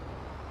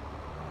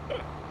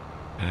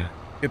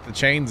 Get the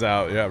chains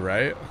out, yeah,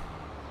 right?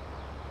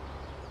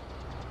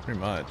 Pretty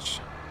much.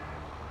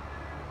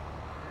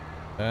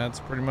 That's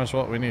pretty much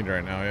what we need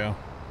right now, yeah.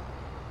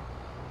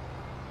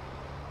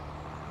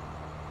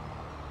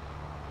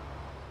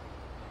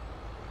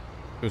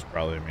 It was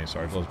probably me,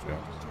 Sarge. Let's be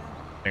honest.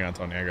 Hang on,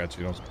 Tony, I got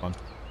you. Don't spawn.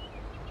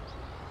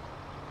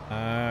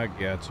 I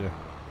got you.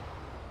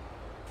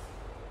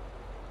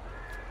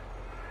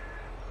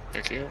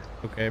 Thank you.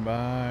 Okay,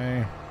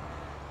 bye.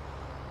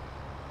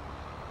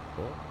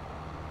 Whoop.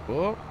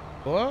 Whoop.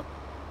 Whoop.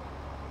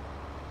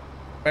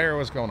 Bear,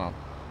 what's going on?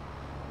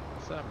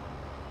 What's up?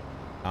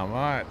 How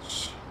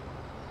much?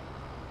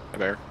 Hey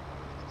there.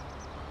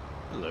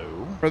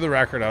 Hello. For the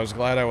record, I was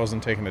glad I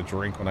wasn't taking a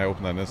drink when I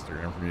opened that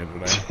Instagram from you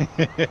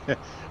today.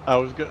 I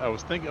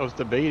was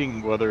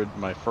debating whether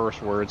my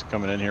first words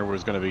coming in here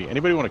was going to be,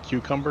 anybody want a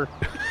cucumber?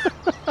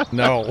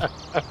 No.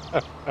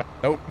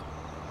 Nope.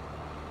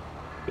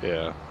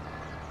 Yeah.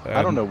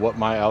 I don't know what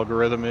my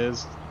algorithm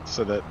is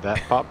so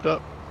that popped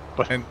up,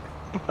 but And-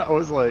 I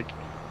was like,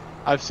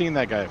 I've seen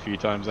that guy a few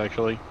times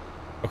actually,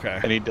 Okay.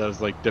 and he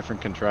does like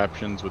different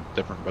contraptions with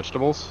different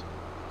vegetables.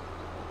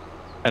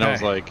 And I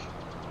was Okay. like,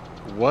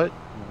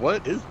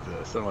 what is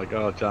this? I'm like,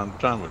 oh,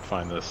 John would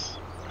find this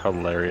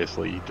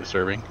hilariously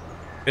disturbing.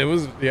 It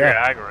was, Your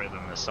yeah.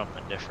 algorithm is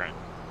something different.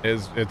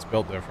 It's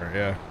built different,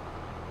 yeah.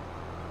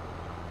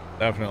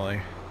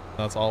 Definitely.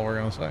 That's all we're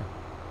gonna say.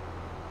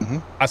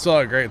 Mhm. I saw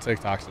a great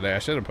TikTok today. I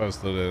should have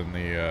posted it in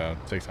the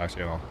TikTok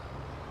channel.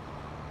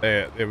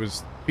 It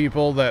was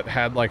people that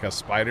had like a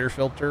spider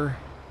filter,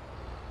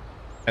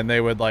 and they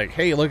would like,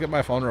 hey, look at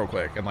my phone real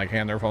quick, and like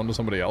hand their phone to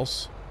somebody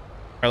else.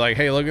 Or like,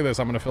 hey, look at this,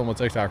 I'm gonna film a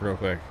TikTok real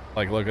quick.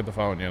 Like, look at the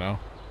phone, you know?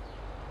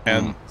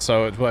 And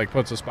so it like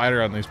puts a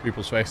spider on these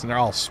people's face, and they're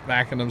all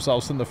smacking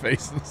themselves in the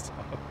face and stuff.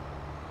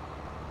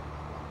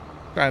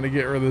 Trying to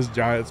get rid of this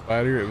giant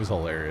spider. It was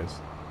hilarious.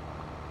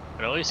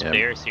 But at least Yeah.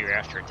 Bears here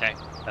after tech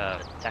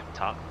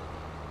talk.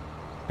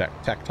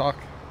 Tech talk?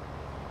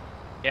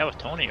 Yeah, with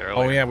Tony earlier.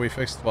 Oh yeah, we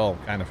fixed, well,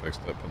 kind of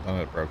fixed it, but then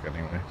it broke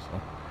anyway,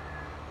 so.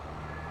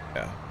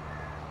 Yeah.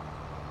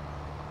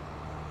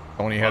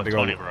 Tony had to go.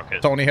 Tony broke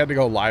it. Tony had to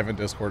go live in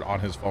Discord on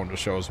his phone to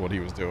show us what he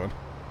was doing.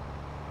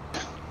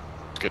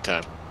 Good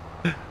time.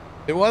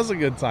 It was a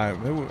good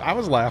time. I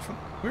was laughing.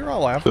 We were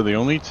all So laughing. the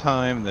only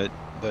time that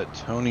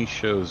Tony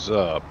shows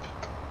up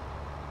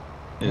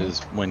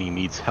is when he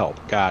needs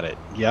help. Got it.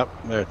 Yep,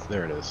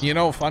 there it is. You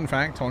know, fun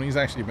fact, Tony's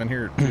actually been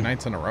here 2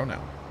 nights in a row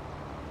now.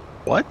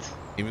 What?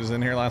 He was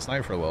in here last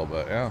night for a little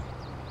bit, yeah.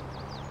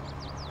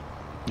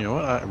 You know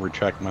what? I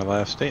retract my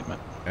last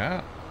statement.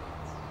 Yeah.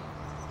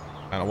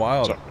 Kind of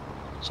wild.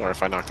 Sorry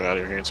if I knocked it out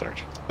of your hand,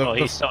 Sarge. Well,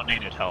 he still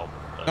needed help.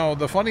 But No,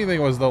 the funny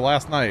thing was, the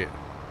last night,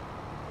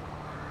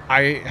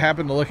 I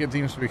happened to look at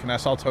TeamSpeak and I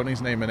saw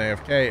Tony's name in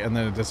AFK, and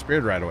then it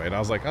disappeared right away. And I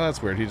was like, oh,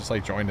 that's weird. He just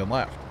like joined and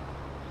left.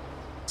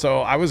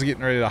 So I was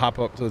getting ready to hop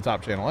up to the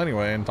top channel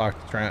anyway and talk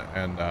to Trent,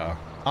 and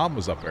Tom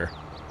was up there.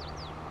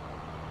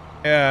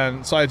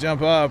 And so I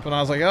jump up and I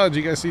was like, oh, did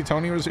you guys see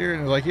Tony was here?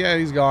 And he's like, yeah,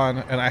 he's gone.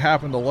 And I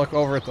happened to look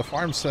over at the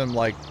farm sim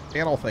like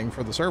channel thing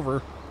for the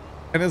server,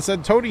 and it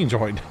said Tony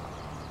joined.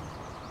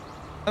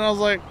 And I was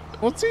like,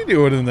 what's he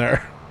doing in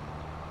there?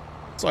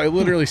 So I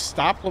literally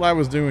stopped what I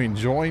was doing,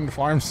 joined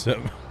farm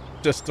sim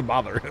just to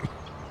bother him.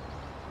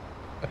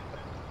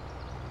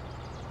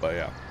 But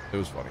yeah, it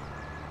was funny.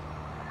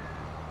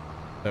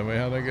 Then we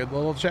had a good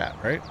little chat,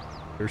 right?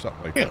 Or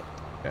something like that.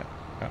 Yeah.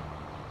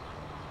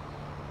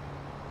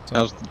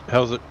 So,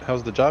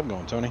 How's the job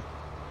going, Tony?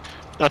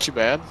 Not too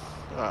bad.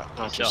 Not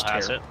Still just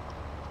has terrible.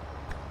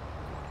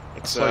 I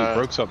It's saw you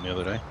broke something the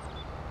other day.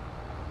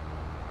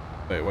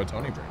 wait, what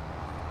Tony break?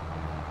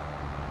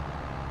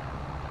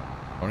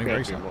 Tony gonna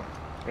breaks be something. more,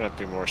 gonna have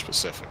to be more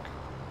specific.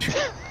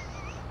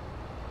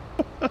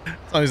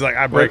 So he's like,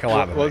 I break a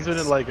lot of Wasn't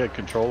things. it like a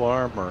control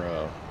arm or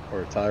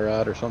a tie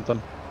rod or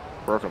something?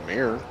 Broke a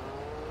mirror.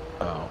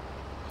 Oh.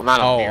 Well, not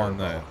a Oh,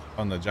 mirror.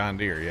 on the John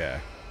Deere, yeah.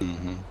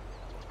 Mm-hmm.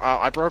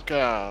 I broke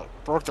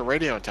the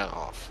radio antenna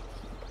off.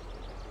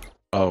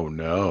 Oh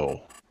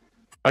no.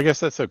 I guess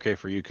that's okay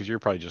for you because you're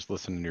probably just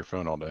listening to your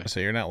phone all day. So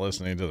you're not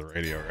listening to the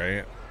radio,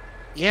 right?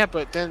 Yeah,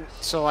 but then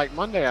so like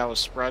Monday I was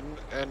spreading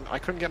and I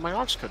couldn't get my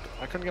aux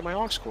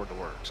cord to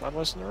work, so I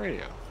listened to the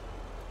radio.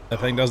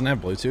 That thing doesn't have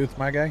Bluetooth,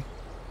 my guy?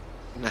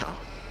 No,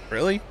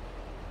 Really?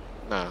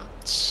 no,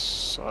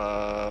 it's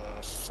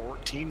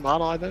 14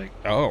 model, I think.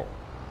 Oh.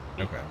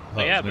 Okay.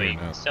 Well, yeah, but you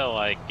can still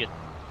like get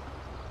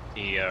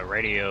the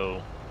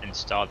radio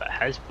installed that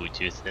has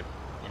Bluetooth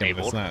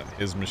enabled. It's not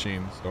his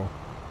machine, so.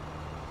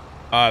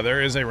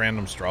 There is a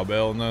random straw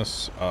bale in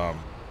this. I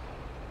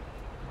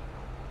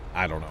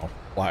don't know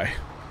why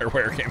or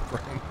where it came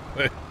from,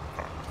 but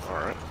All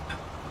right.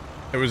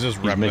 it was just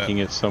He's remnant. making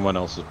it someone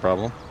else's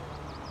problem.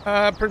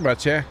 Pretty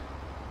much, yeah.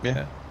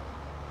 Yeah.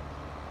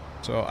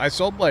 So I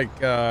sold like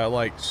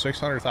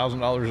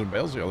 $600,000 in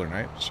bales the other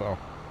night, so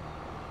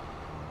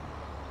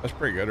that's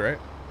pretty good, right?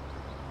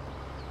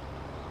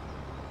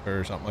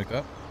 Or something like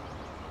that.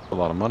 A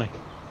lot of money.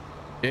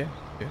 Yeah.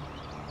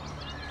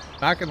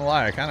 Not gonna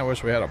lie, I kind of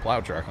wish we had a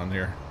plow truck on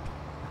here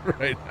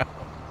right now.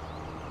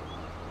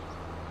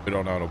 We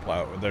don't know how to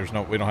plow.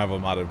 We don't have a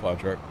modded plow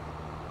truck.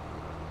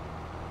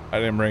 I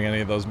didn't bring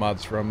any of those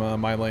mods from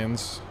my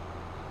lands.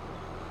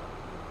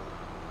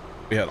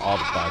 We had all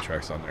the plow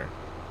trucks on there.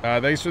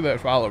 Thanks for that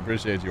follow.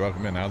 Appreciate you.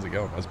 Welcome in. How's it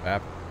going? What's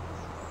poppin'?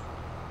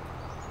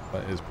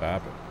 What is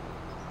poppin'?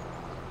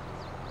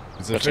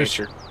 It's Let's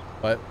official. answer.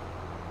 What?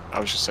 I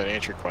was just saying,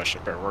 answer your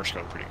question. But work's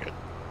going pretty good.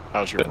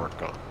 How's your work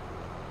going?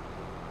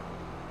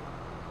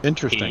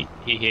 Interesting.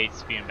 He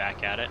hates being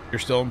back at it. You're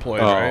still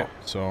employed, Oh. right?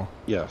 So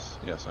Yes,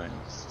 I am.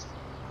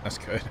 that's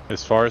good.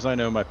 As far as I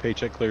know, my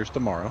paycheck clears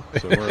tomorrow,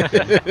 so we're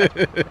okay.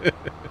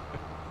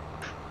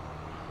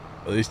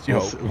 At least you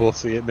hope. We'll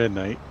see at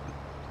midnight.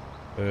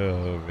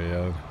 Oh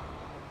man,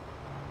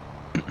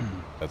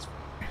 that's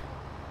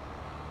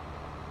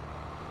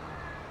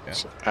yeah.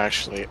 So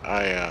actually,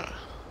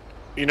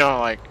 you know,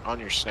 like on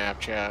your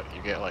Snapchat,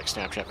 you get like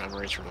Snapchat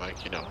memories from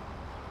like, you know,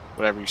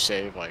 whatever you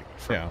save, like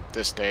from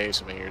this day,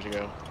 so many years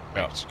ago.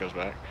 Yeah. Like, it just goes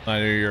back. I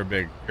know you're a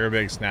big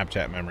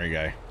Snapchat memory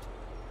guy.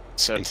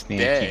 So Hey,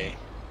 today,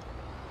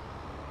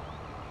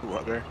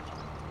 what there?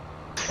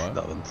 What?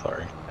 Nothing,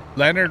 sorry.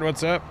 Leonard,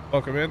 what's up?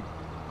 Welcome in.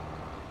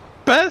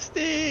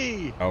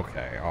 Bestie!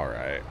 Okay, all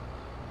right.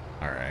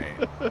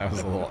 That was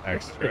a little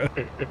extra.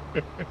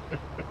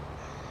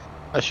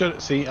 I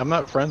should see. I'm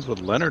not friends with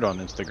Leonard on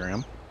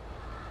Instagram.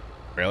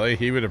 Really?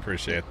 He would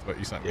appreciate what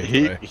you sent me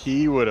He today.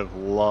 he would have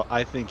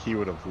I think he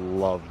would have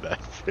loved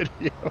that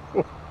video.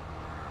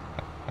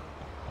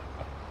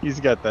 He's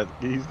got that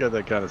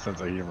kind of sense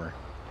of humor.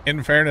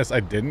 In fairness, I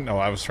didn't know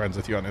I was friends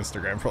with you on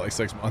Instagram for like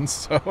 6 months,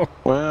 so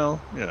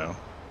Well, you know.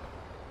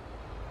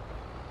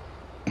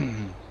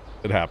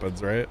 it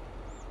happens, right?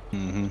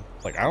 Mm-hmm.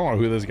 Like, I don't know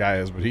who this guy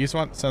is, but he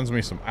sends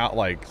me some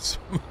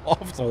some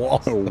off the wall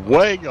stuff.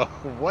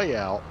 Way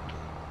out.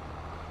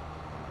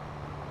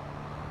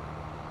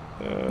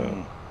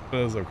 But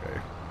it's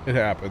okay. It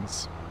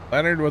happens.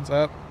 Leonard, what's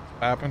up?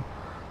 What's happened?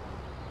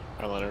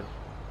 Hi, Leonard.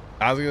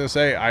 I was gonna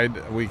say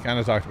we kind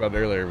of talked about it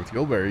earlier with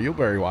Yuleberry.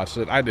 Yuleberry watched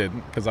it. I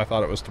didn't because I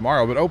thought it was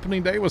tomorrow, but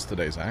opening day was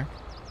today, Zach.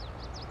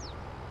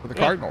 For the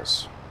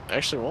Cardinals. I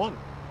actually won.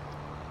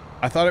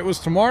 I thought it was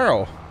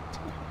tomorrow.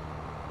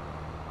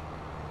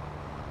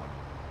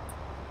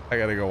 I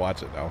gotta go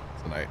watch it now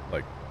tonight,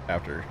 like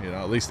after, you know,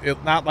 at least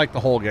not like the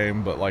whole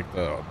game, but like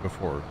the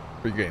before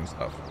pre-game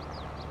stuff.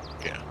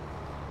 Yeah.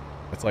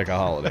 It's like a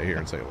holiday here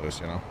in St. Louis,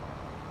 you know.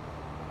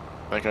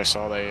 Like I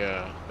saw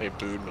they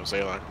booed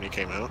Mosaic when he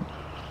came out.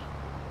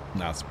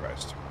 Not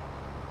surprised.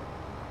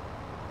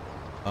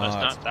 Must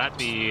not that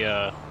be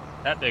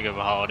that big of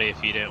a holiday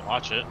if you didn't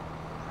watch it.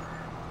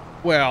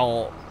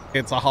 Well,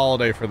 it's a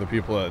holiday for the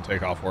people that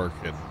take off work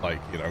and, like,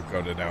 you know,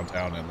 go to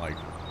downtown and, like,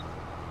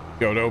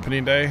 go to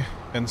opening day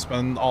and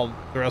spend all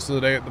the rest of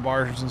the day at the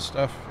bars and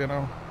stuff, you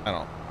know?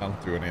 I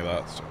don't do any of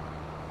that, so.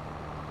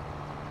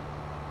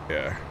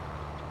 Yeah.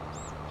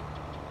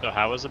 So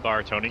how was the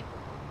bar, Tony?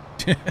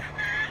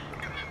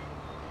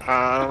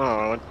 I don't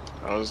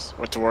know.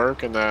 Went to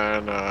work and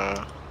then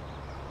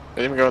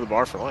didn't even go to the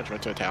bar for lunch.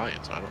 Went to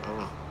Italian, so I don't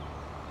know.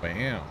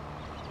 Bam.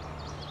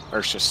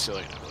 Or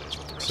Sicilian, I believe is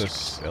what the restaurant is.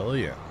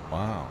 Sicilian.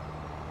 Wow.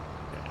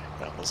 Yeah,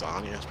 got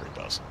lasagna. It's pretty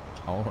busted.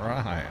 All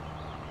right.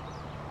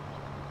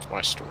 It's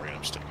my story.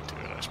 I'm sticking to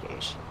it, I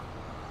suppose.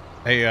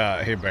 Hey,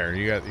 hey, Bear,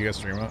 you got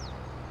stream up?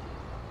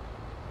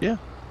 Yeah.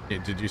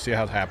 Did you see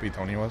how happy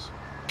Tony was?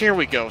 Here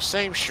we go.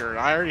 Same shirt.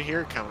 I already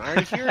hear it coming. I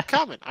already hear it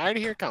coming. I already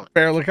hear it coming.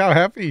 Bear, look how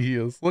happy he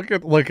is. Look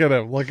at him.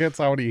 Look at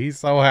Tony. He's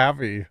so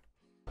happy.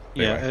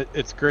 Yeah, Anyway.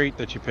 it's great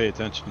that you pay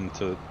attention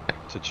to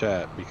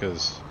chat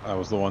because I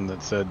was the one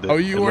that said that. Oh,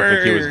 you it looked were.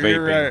 like he was vaping.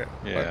 You're right.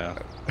 Yeah.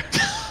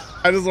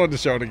 I just wanted to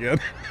show it again.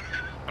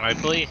 And I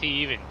believe he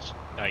even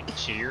like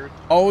cheered.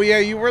 Oh yeah,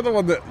 you were the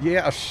one that.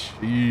 Yeah.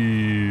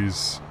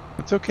 Jeez.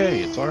 It's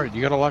okay. It's alright.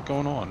 You got a lot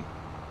going on.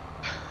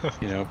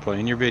 You know,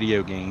 playing your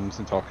video games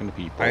and talking to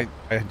people.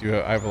 I do.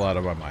 I have a lot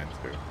on my mind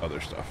too.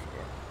 Other stuff.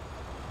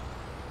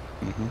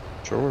 Mm-hmm.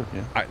 Sure.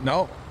 Yeah.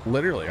 No,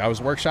 literally, I was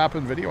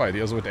workshopping video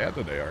ideas with Dad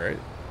today. All right.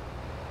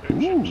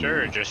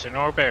 Sure, just an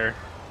or bear.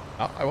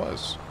 I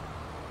was.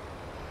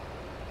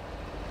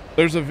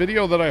 There's a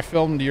video that I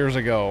filmed years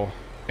ago,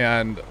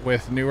 and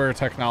with newer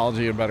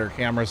technology and better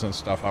cameras and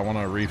stuff, I want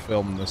to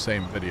refilm the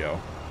same video,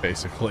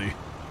 basically.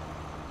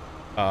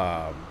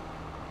 And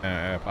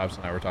Pops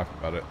and I were talking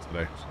about it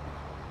today. So,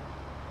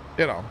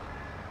 you know,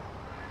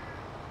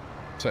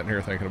 sitting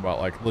here thinking about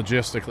like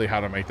logistically how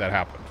to make that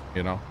happen.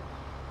 You know.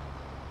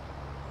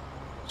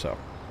 So,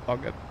 all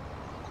good.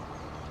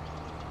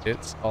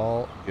 It's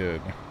all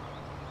good.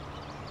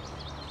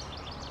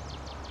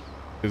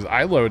 Because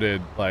I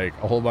loaded like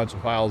a whole bunch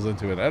of files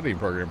into an editing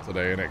program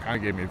today, and it kind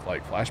of gave me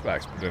like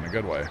flashbacks, but in a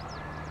good way,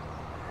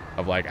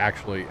 of like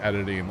actually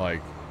editing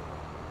like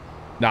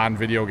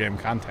non-video game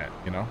content,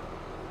 you know?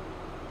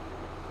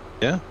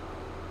 Yeah.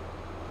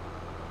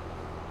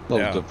 A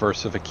little Yeah.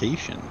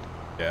 diversification.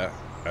 Yeah,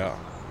 yeah.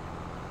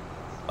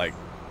 Like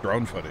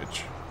drone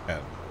footage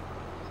and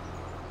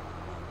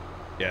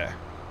yeah.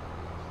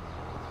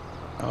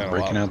 Oh,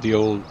 breaking out the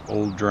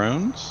old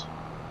drones.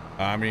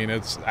 I mean,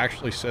 it's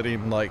actually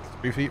sitting like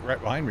 3 feet right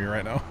behind me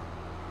right now.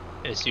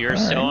 Is yours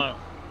still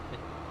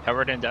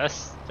covered in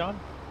dust, John?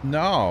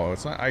 No,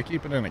 it's not. I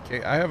keep it in a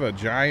case. I have a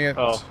giant.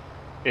 Oh,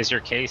 is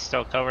your case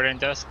still covered in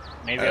dust?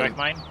 Maybe like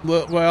mine?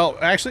 Well,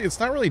 actually, it's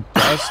not really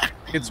dust.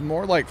 It's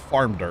more like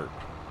farm dirt.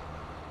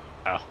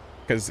 Oh.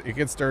 Because it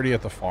gets dirty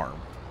at the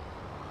farm.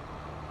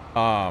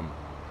 But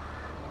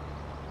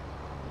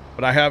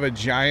I have a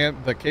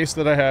giant. The case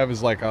that I have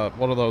is like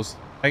one of those.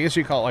 I guess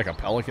you call it like a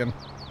Pelican.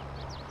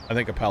 I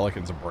think a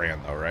Pelican's a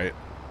brand though, right?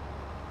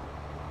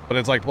 But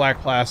it's like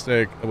black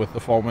plastic with the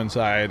foam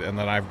inside, and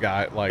then I've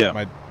got like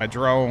my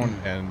drone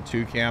and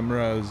 2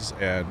 cameras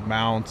and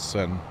mounts,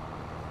 and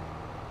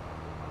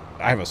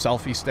I have a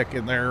selfie stick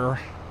in there,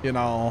 you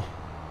know,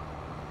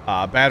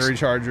 battery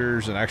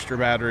chargers and extra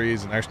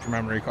batteries and extra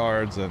memory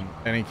cards and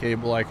any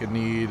cable I could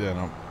need, and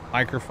a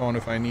microphone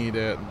if I need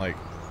it, and like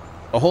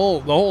the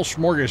whole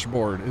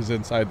smorgasbord is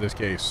inside this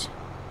case.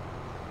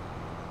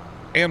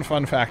 And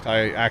fun fact,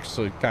 I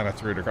actually kind of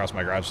threw it across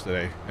my garage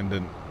today and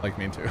didn't like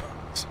mean to.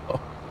 So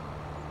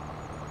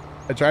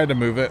I tried to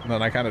move it, and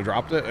then I kind of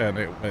dropped it, and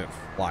it went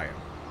flying.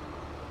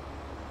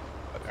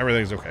 But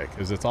everything's okay,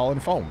 because it's all in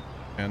foam,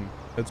 and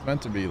it's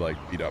meant to be, like,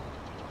 beat up.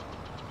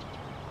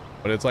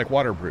 But it's, like,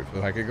 waterproof.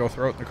 I could go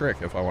throw it in the creek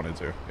if I wanted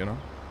to, you know?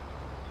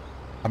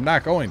 I'm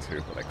not going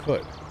to, but I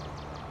could.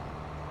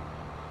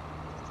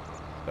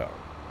 So,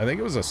 I think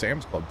it was a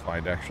Sam's Club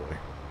find, actually.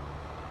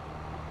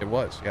 It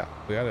was, yeah.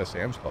 We had a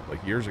Sam's Club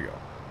like years ago.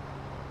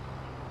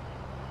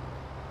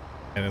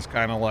 And it's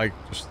kind of like,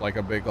 just like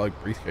a big like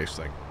briefcase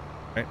thing.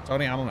 Right?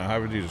 Tony, I don't know.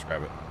 How would you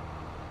describe it?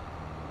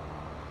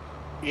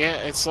 Yeah,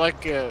 it's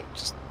like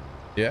just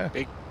Yeah.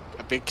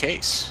 a big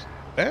case.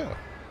 Yeah.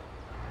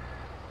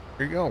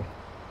 Here you go.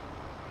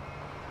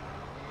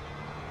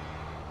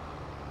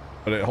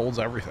 But it holds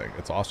everything.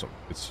 It's awesome.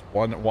 It's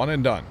one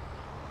and done.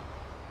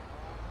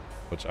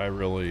 Which I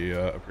really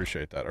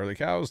appreciate that. Are the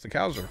cows? The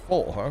cows are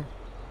full, huh?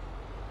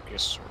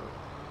 Yes, sir.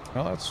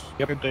 Well, that's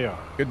Yep, they are.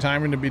 good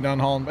timing to be done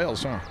hauling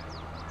bales, huh?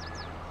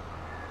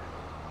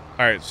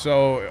 All right,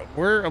 so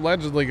we're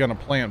allegedly going to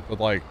plant, but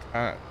like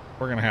we're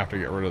going to have to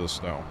get rid of the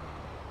snow,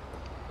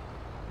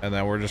 and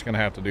then we're just going to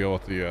have to deal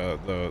with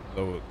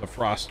the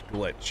frost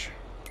glitch.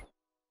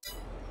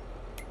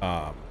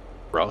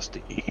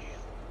 Frosty.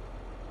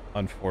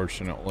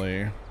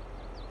 Unfortunately,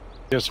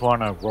 Just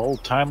want to roll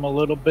time a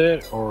little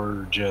bit,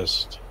 or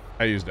just...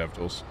 I use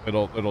DevTools.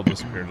 It'll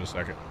disappear in just a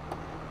second.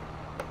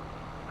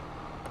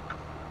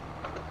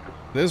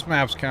 This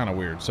map's kind of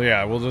weird. So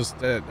yeah, we'll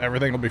just,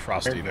 everything will be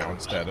frosty now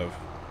instead of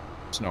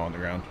snow on the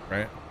ground,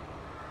 right?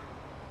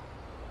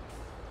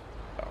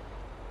 Oh,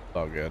 it's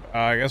all good.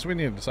 I guess we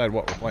need to decide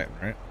what we're planting,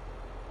 right?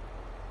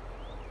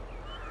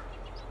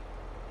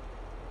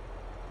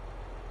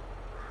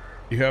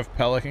 You have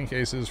Pelican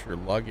cases for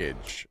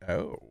luggage.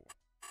 Oh,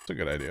 that's a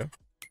good idea.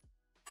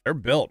 They're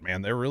built,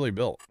 man. They're really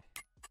built.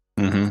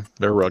 Mm-hmm.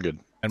 They're rugged.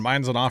 And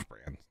mine's an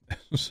off-brand,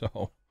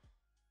 so.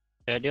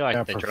 Yeah, I do like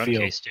Yeah, the for drone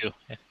field. case too.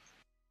 Yeah.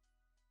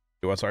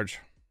 Do what, Sarge?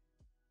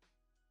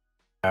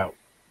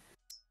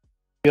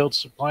 Field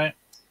supplant.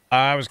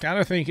 I was kind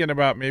of thinking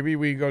about maybe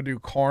we go do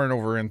corn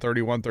over in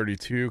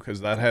 3132 because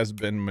that has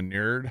been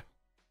manured.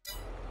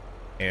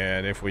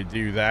 And if we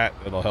do that,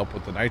 it'll help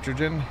with the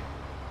nitrogen.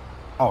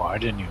 Oh, I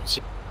didn't even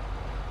see.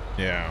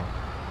 Yeah.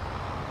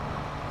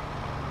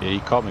 Yeah, you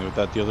called me with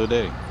that the other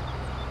day.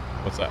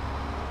 What's that?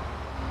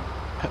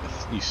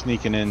 You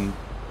sneaking in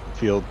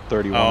field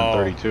 31 Oh. and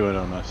 32 and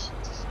on us.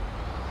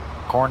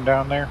 Corn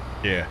down there.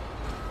 Yeah.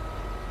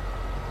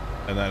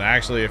 And then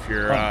actually, if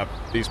you're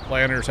these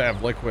planters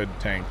have liquid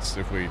tanks,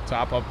 if we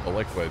top up the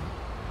liquid,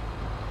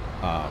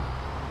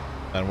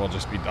 then we'll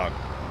just be done.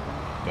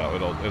 So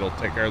it'll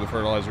take care of the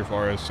fertilizer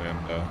for us, and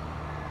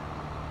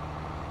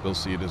we'll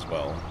seed as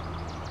well.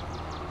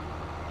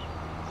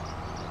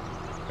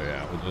 So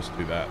yeah, we'll just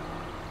do that.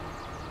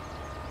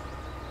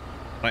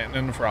 Planting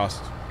in the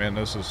frost. Man,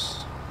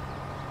 this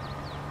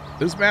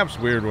map's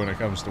weird when it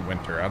comes to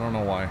winter. I don't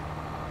know why.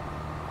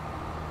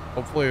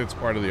 Hopefully it's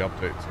part of the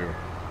update too.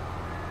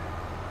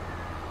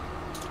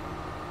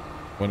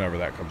 Whenever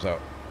that comes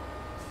out.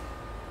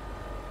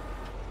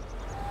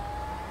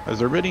 Has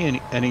there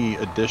been any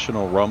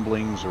additional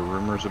rumblings or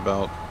rumors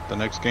about the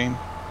next game?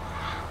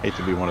 Hate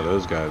to be one of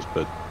those guys,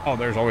 but Oh,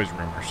 there's always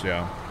rumors,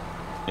 yeah.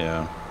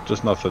 yeah,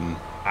 just nothing.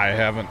 I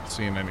haven't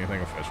seen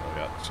anything official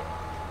yet, so.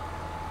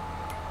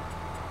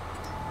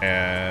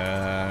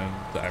 And,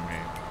 I mean,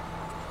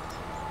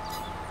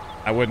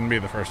 I wouldn't be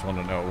the first one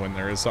to know when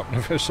there is something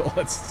official.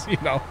 Let's, you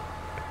know,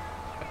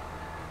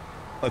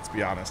 let's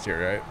be honest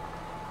here,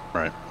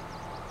 right? Right.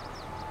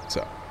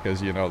 So,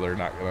 because, you know, they're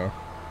not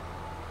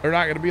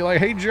gonna be like,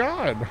 hey,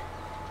 John.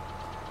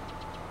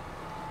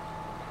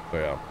 So,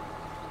 yeah.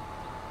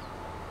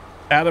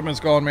 Adam is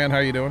going, man. How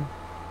you doing?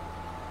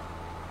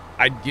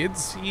 I did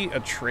see a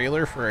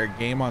trailer for a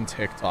game on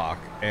TikTok,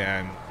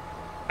 and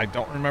I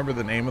don't remember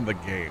the name of the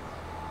game.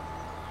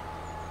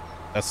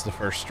 That's the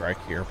first strike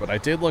here, but I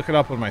did look it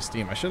up on my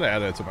Steam. I should have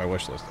added it to my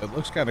wish list. It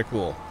looks kind of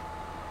cool.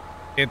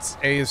 It's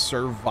a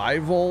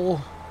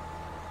survival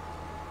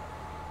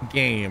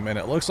game, and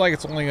it looks like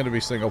it's only going to be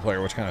single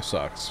player, which kind of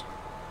sucks.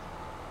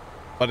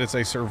 But it's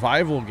a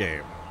survival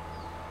game.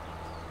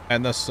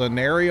 And the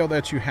scenario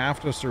that you have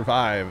to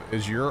survive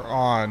is you're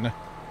on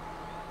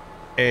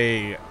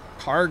a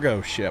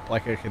cargo ship,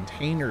 like a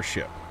container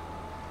ship.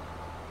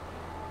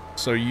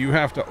 So you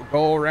have to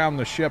go around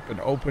the ship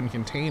and open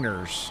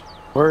containers.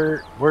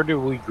 Where do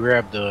we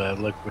grab the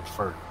liquid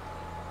first?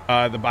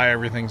 The buy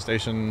everything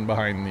station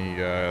behind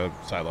the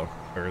silo,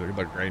 or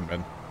the grain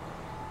bin.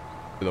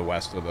 To the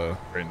west of the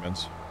grain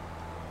bins.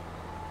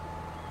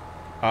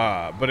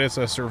 But it's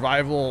a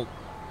survival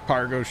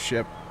cargo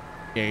ship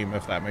game,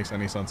 if that makes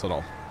any sense at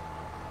all.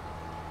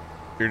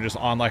 You're just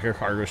on like a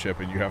cargo ship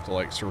and you have to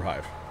like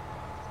survive.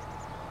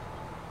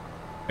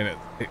 And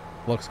it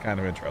looks kind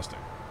of interesting.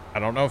 I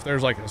don't know if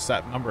there's like a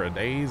set number of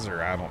days,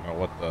 or I don't know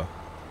what the...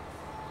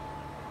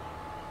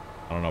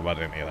 I don't know about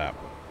any of that,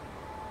 but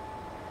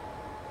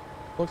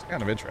it looks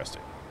kind of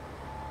interesting.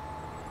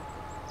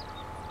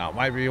 Now, it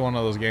might be one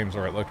of those games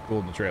where it looked cool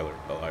in the trailer,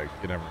 but like,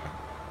 you never know.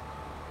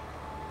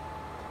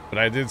 But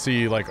I did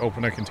see like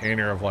open a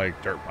container of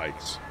like dirt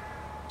bikes.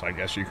 So I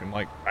guess you can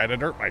like ride a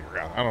dirt bike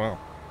around. I don't know.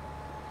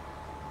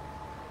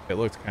 It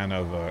looked kind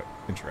of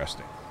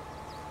interesting.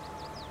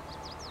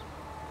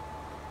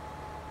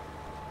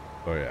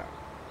 Oh yeah.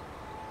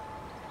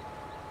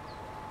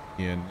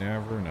 You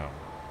never know.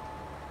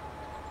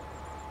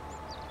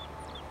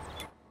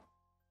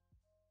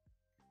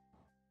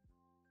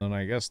 And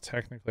I guess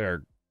technically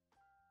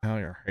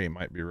our hay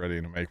might be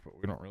ready to make, but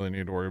we don't really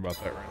need to worry about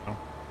that right now.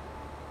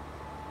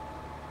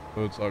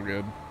 So it's all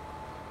good.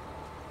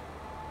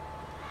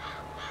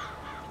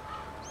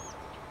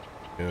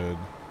 Good.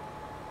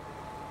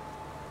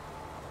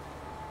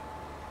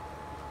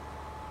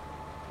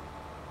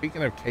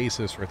 Speaking of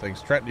cases for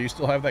things, Trent, do you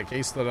still have that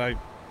case that I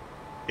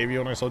gave you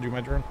when I sold you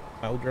my drone?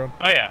 My old drone?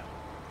 Oh yeah,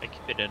 I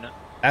keep it in it.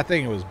 That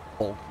thing was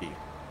bulky.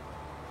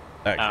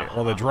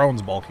 Well, the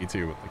drone's bulky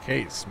too, but the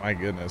case, my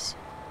goodness.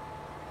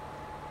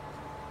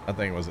 That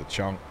thing was a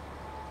chunk.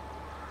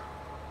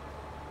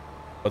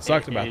 What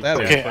sucked about that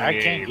is... Okay,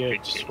 I can't get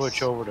it to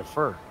switch over to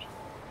first.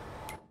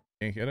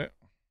 Can't get it?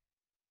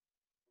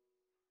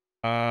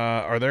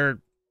 Are there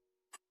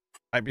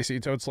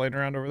IPC totes laying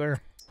around over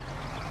there?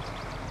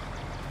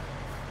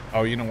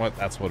 Oh, you know what?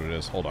 That's what it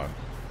is. Hold on.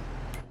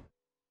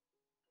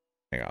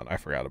 Hang on, I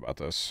forgot about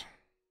this.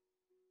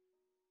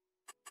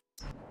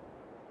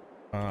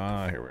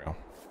 Here we go.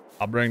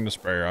 I'll bring the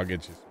sprayer. I'll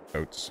get you some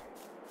totes.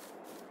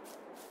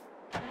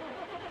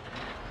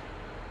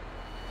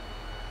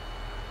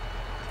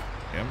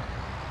 Yep.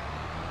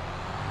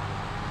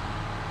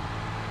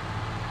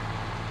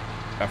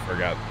 I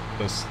forgot.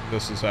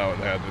 This is how it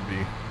had to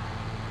be.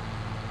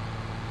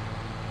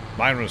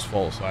 Mine was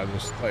full, so I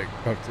just like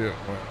hooked it.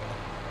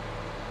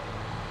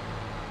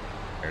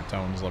 Here,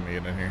 Tones, let me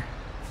get in here.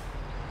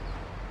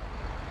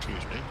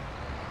 Excuse me.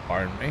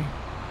 Pardon me.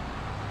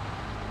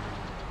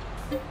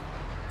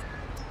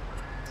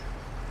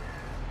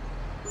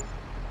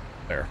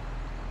 There.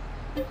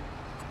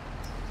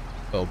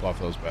 Build off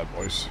those bad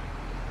boys.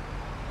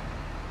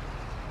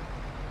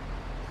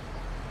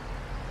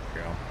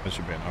 There you go. That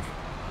should be enough.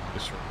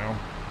 Just for now.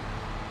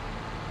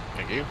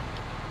 Thank you.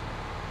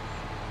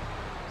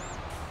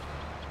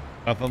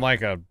 Nothing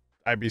like a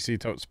IBC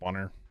tote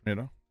spawner, you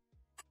know?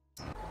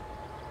 Did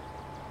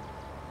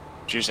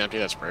you just empty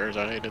that sprayer? Is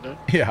that how you did it?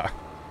 Yeah.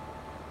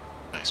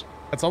 Nice.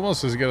 That's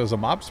almost as good as a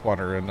mob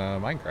spawner in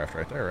Minecraft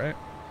right there, right?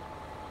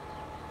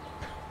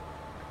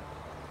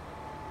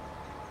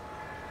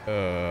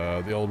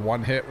 The old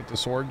one hit with the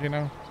sword, you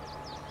know?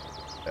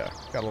 Yeah,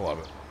 gotta love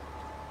it.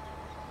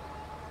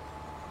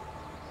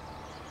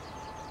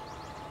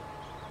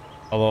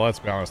 Although, let's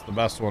be honest, the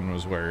best one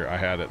was where I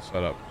had it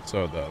set up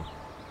so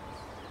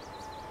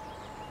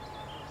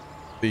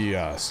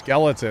the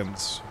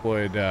skeletons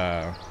would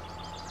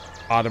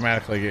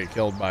automatically get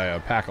killed by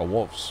a pack of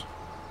wolves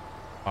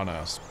on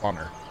a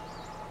spawner.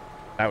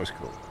 That was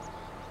cool.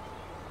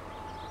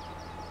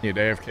 You'd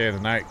AFK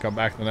tonight, come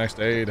back the next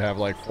day, you'd have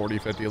like 40,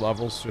 50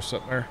 levels just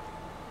sitting there.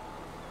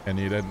 And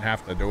you didn't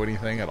have to do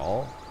anything at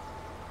all.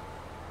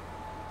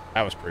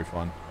 That was pretty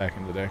fun back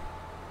in the day.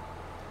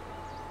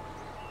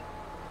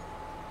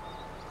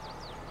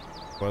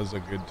 Was a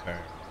good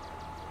time.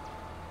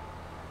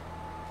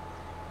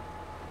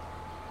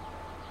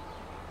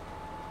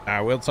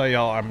 I will tell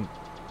y'all,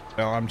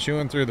 I'm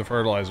chewing through the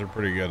fertilizer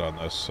pretty good on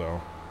this,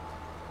 so.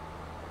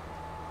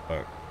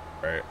 But,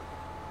 right.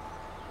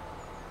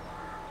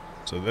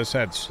 So this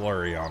had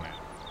slurry on it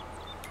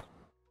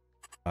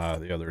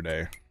the other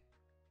day,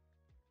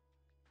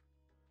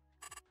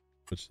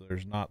 which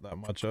there's not that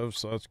much of,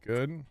 so that's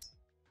good.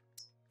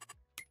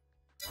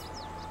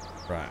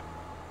 Right.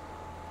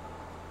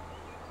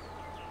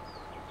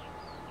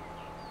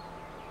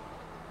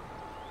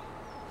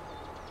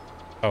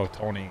 Oh,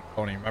 Tony,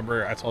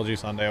 remember I told you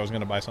Sunday I was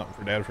going to buy something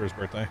for Dad for his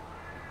birthday?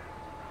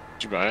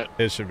 Did you buy it?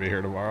 It should be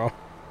here tomorrow.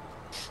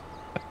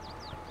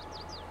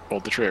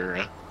 Pulled the trigger,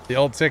 huh? The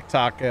old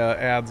TikTok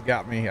ads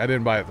got me. I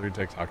didn't buy it through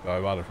TikTok, though.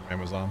 I bought it from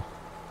Amazon.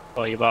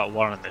 Well, you bought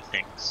one of the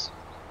things.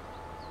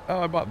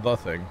 Oh, I bought the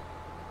thing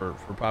for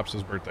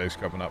Pops' birthday's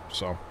coming up,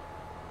 so.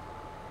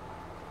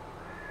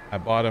 I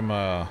bought him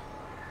an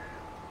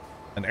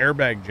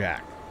airbag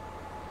jack.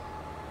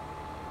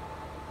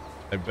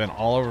 They've been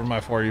all over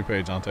my For You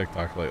page on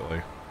TikTok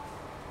lately.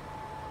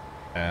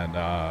 And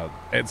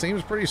it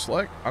seems pretty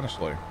slick,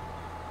 honestly.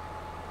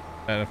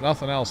 And if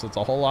nothing else, it's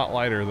a whole lot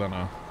lighter than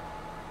a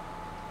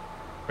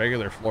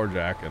regular floor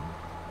jack. And,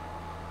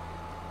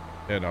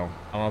 you know,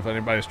 I don't know if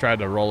anybody's tried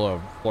to roll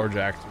a floor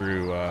jack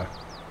through a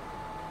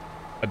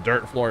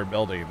dirt floor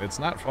building. It's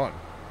not fun.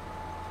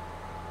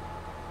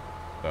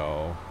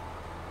 So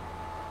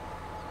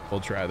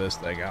we'll try this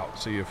thing out,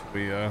 see if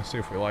we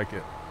like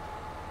it.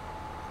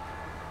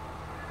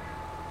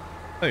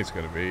 I think it's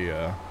gonna be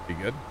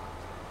good.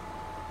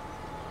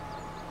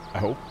 I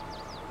hope.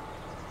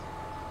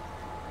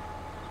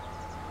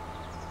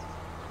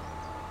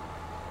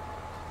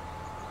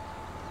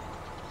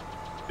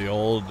 The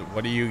old,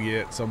 what do you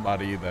get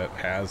somebody that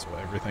has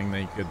everything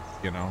they could,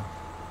 you know,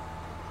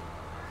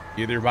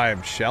 either buy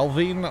him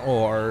shelving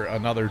or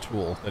another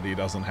tool that he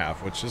doesn't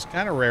have, which is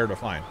kind of rare to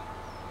find.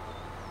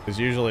 Because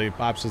usually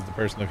Pops is the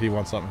person, if he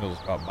wants something, he'll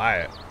just go out and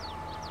buy it.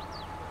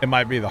 It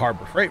might be the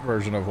Harbor Freight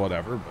version of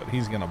whatever, but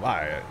he's going to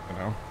buy it, you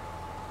know?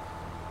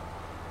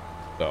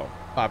 So,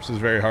 Pops is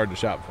very hard to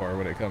shop for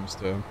when it comes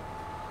to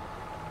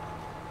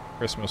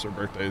Christmas or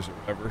birthdays or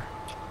whatever.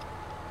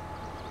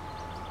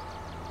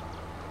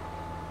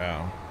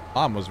 Yeah.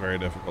 Mom was very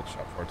difficult to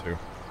shop for, too.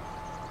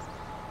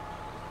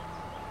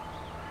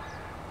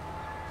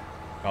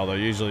 Although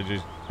usually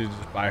you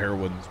just buy her a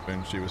wooden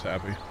spoon, she was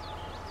happy.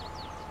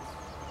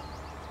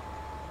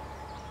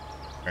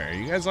 Alright, are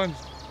you guys on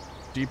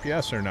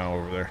GPS or no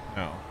over there?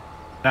 No.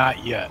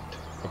 Not yet.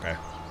 Okay.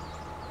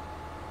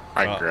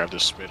 I can grab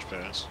this switch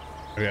pass.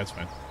 Okay, that's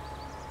fine.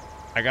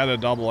 I got a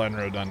double end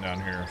row done down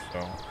here,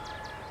 so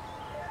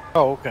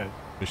Oh, okay.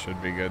 we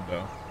should be good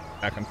though.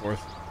 Back and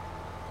forth.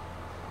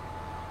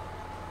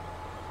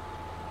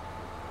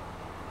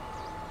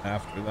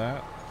 After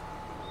that,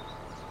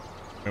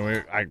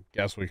 and I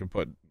guess we can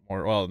put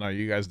more. Well, no,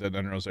 you guys did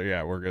end rows, so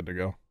yeah, we're good to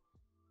go.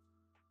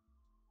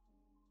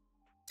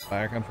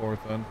 Back and forth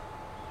then.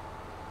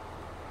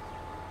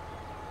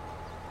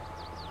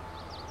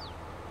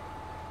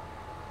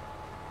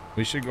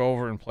 We should go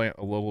over and plant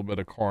a little bit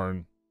of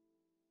corn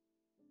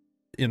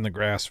in the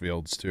grass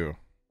fields too.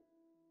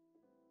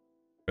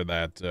 For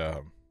that,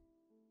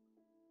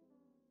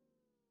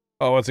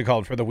 oh, what's it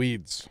called? For the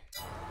weeds.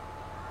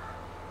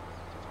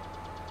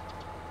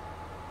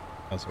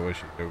 That's what we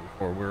should do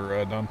before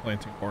we're done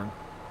planting corn.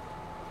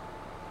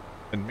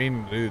 Been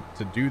meaning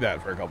to do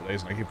that for a couple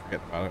days and I keep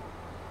forgetting about it.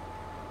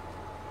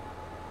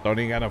 Don't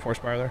you got enough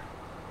horsepower there?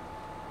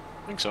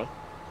 I think so.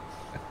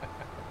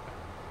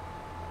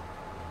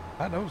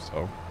 I know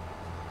so.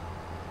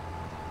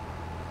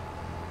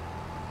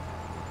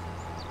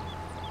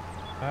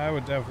 I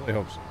would definitely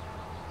hope so.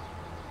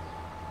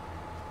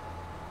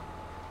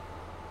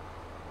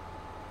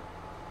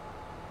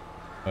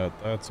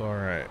 But that's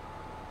alright.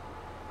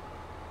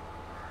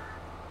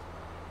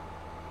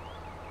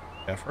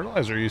 Yeah,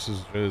 fertilizer usage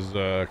is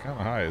kind of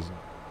high, isn't it?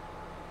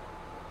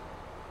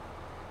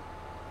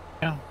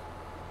 Yeah.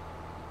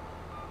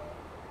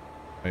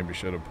 Maybe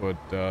should have put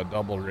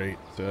double rate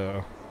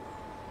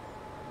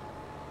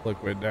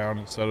liquid down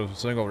instead of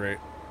single rate.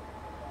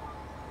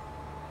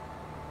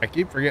 I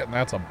keep forgetting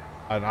that's an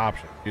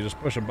option. You just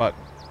push a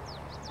button.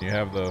 You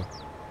have the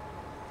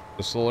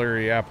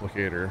slurry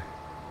applicator.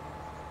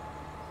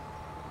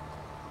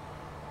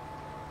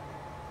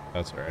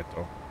 That's alright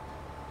though.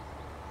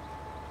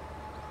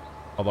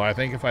 Although I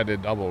think if I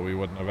did double, we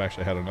wouldn't have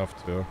actually had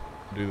enough to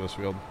do this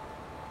field.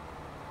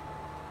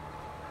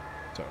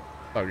 So,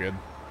 all good.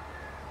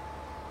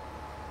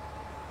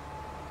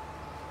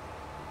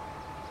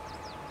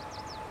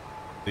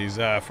 These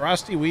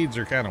frosty weeds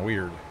are kind of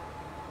weird.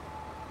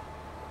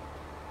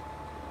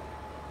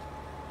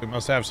 We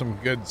must have some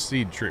good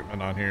seed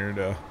treatment on here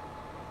to,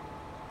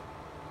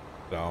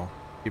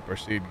 keep our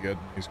seed good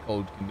in these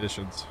cold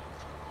conditions.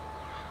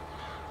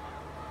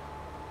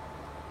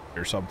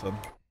 Or something.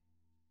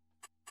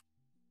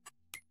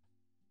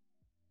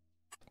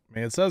 I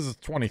mean, it says it's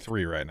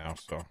 23 right now,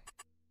 so.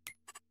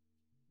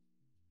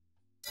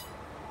 I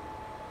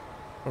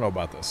don't know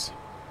about this.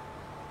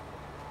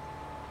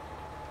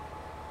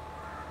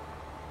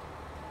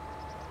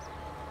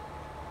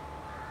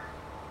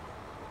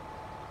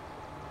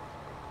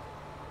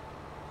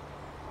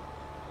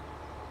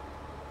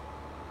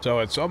 So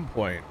at some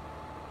point,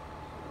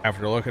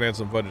 after looking at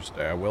some footage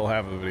today, I will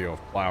have a video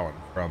of plowing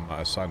from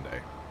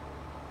Sunday.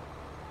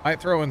 Might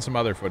throw in some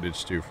other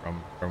footage too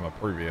from a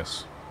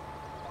previous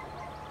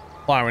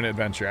plowing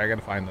adventure. I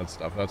gotta find that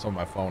stuff. That's on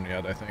my phone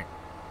yet, I think.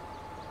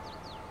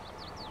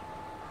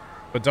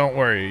 But don't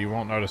worry, you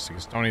won't notice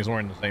because Tony's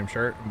wearing the same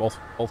shirt in both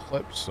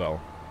clips,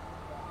 so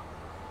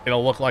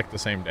it'll look like the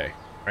same day,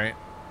 right?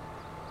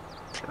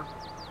 Sure.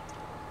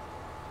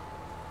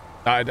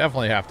 I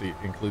definitely have to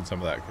include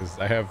some of that because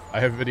I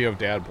have video of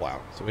Dad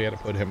plowing, so we had to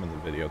put him in the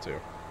video too.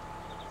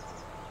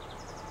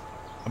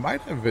 I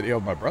might have video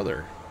of my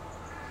brother.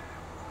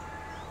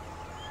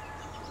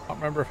 I don't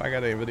remember if I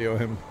got a video of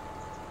him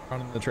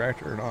running the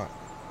tractor or not.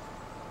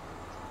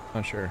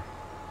 Not sure.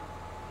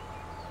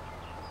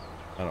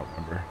 I don't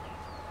remember.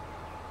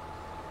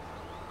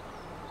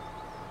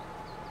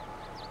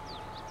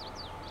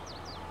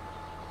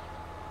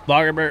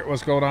 Lagerbert,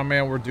 what's going on,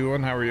 man? We're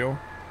doing. How are you?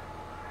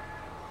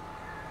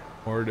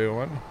 We're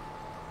doing.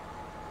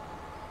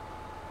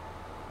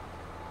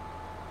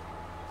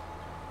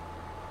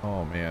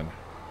 Oh, man.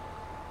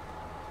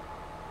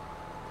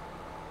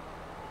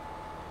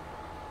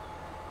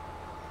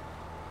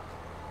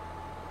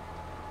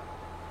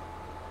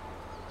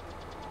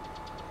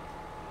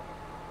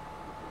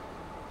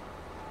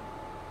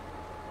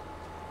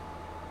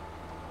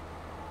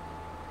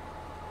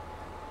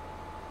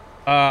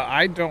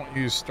 I don't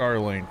use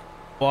Starlink,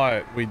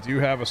 but we do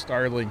have a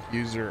Starlink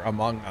user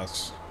among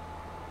us,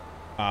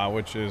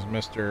 which is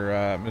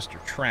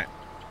Mr. Trent.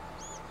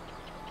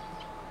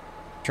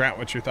 Trent,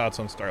 what's your thoughts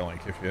on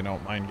Starlink? If you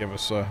don't mind, give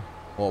us a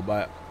little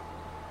bit.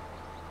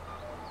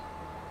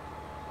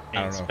 I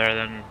don't It's know. better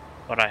than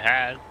what I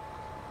had.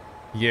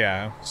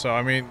 Yeah. So,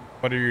 I mean,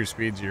 what are your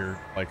speeds? You're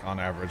like on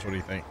average. What do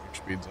you think your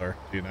speeds are?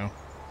 Do you know?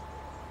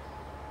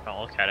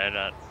 Don't look at it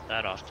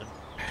that often.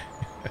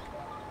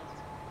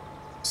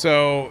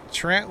 So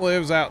Trent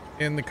lives out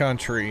in the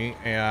country,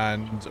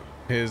 and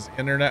his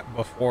internet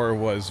before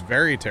was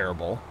very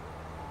terrible.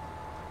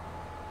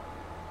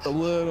 A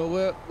little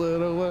bit.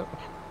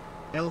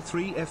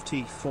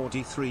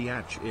 L3FT43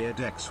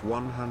 Eardex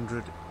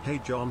 100. Hey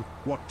John,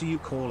 what do you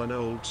call an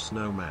old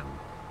snowman?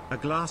 A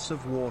glass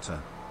of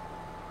water.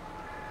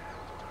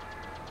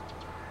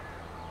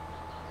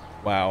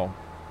 Wow.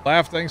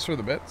 Laugh, thanks for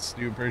the bits.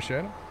 Do you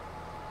appreciate it?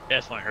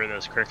 Definitely heard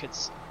those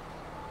crickets.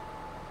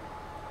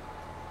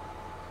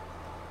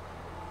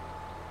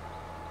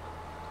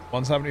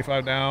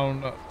 175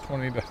 down,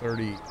 20 to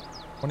 30,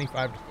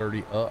 25 to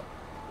 30 up.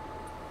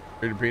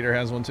 Peter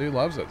has one too,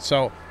 loves it.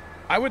 So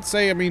I would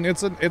say, I mean,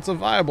 it's a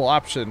viable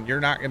option. You're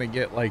not going to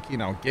get like, you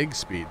know, gig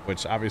speed,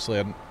 which obviously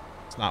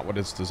it's not what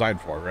it's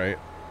designed for, right?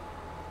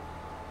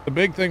 The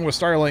big thing with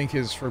Starlink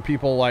is for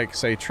people like,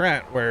 say,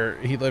 Trent, where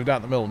he lived out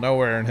in the middle of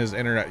nowhere and his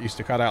internet used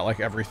to cut out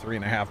like every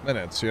 3.5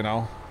 minutes, you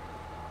know?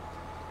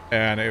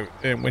 And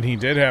when he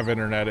did have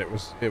internet, it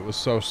was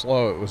so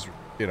slow. It was,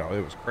 you know,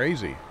 it was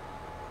crazy.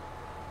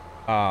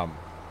 You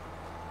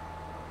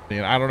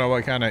know, I don't know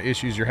what kind of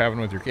issues you're having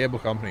with your cable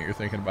company. You're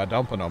thinking about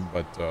dumping them,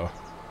 but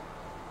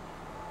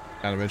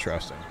kind of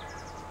interesting.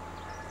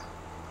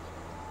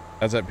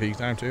 That's at peak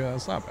time too.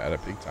 That's not bad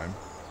at peak time.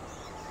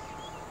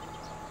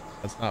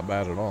 That's not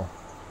bad at all.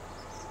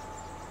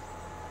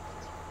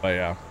 But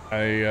yeah,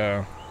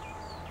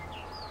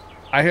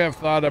 I have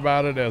thought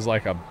about it as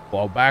like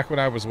well, back when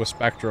I was with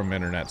Spectrum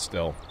Internet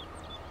still,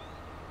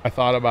 I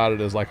thought about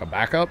it as like a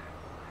backup.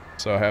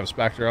 So have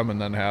Spectrum and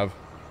then have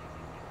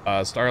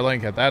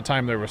Starlink. At that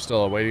time, there was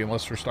still a waiting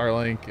list for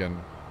Starlink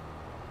and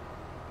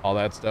all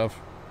that stuff.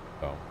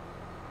 So,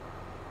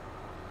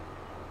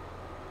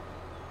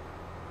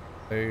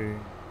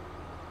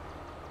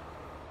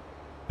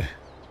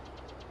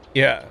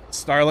 Yeah,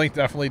 Starlink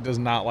definitely does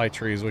not like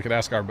trees. We could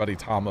ask our buddy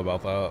Tom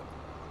about that.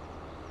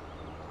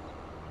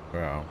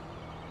 Wow.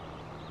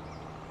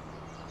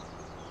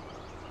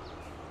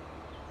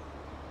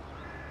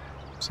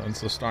 Since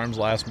the storms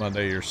last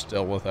Monday, you're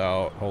still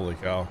without. Holy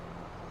cow.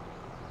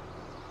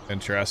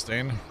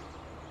 Interesting.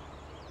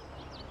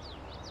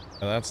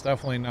 Yeah, that's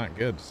definitely not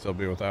good to still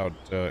be without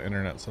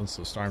internet since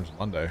the storms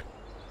Monday.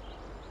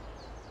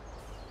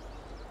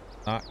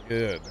 Not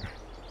good.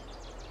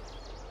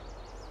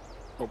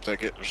 Hope that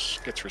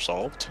gets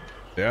resolved.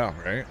 Yeah,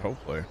 right?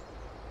 Hopefully.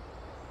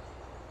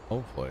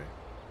 Hopefully.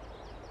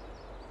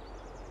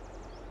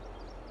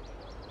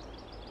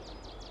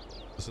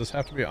 Does this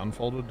have to be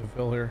unfolded to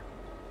fill here?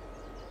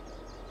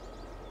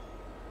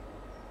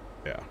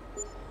 Yeah.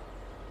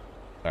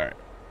 Alright.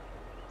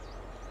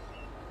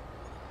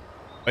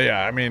 But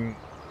yeah, I mean,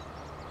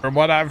 from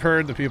what I've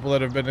heard, the people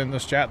that have been in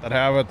this chat that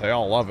have it, they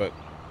all love it.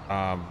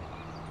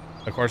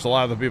 Of course, a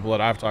lot of the people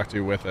that I've talked to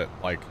with it,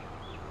 like,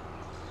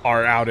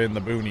 are out in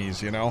the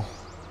boonies, you know?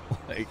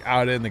 Like,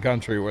 out in the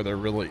country where there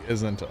really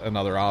isn't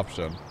another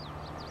option.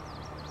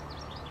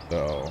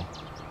 So,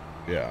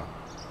 yeah.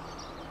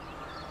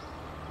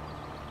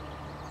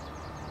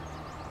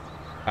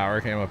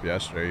 Power came up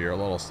yesterday. You're a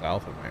little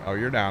south of me. Oh,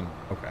 you're down.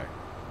 Okay.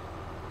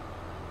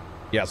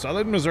 Yeah,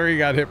 southern Missouri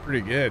got hit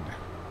pretty good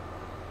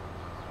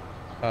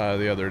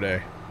the other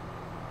day.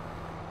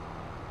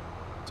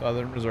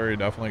 Southern Missouri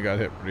definitely got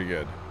hit pretty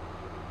good.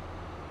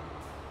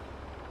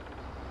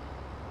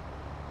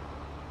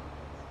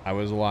 I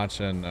was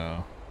watching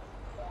it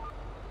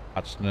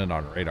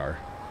on radar.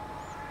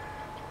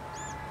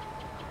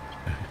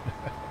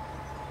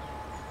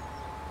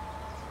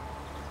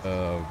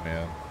 Oh,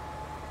 man.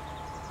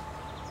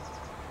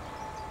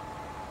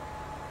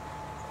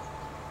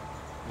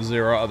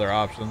 Zero other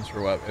options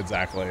for what?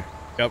 Exactly.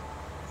 Yep.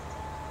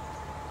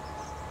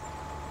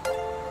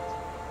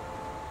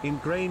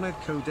 Ingrainer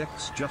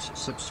Codex just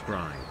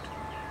subscribed.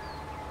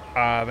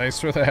 Thanks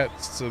for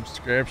that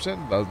subscription.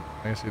 I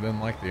guess you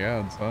didn't like the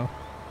ads, huh?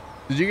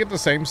 Did you get the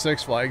same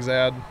Six Flags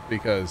ad?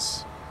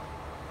 Because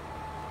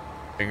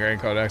Ingrainer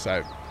Codex, I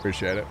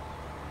appreciate it.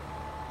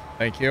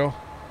 Thank you.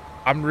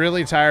 I'm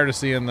really tired of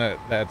seeing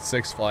that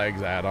Six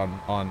Flags ad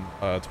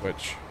on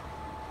Twitch.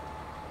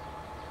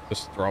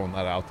 Just throwing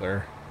that out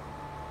there.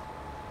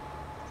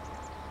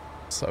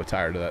 So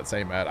tired of that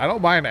same ad. I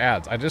don't mind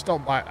ads. I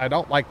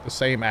don't like the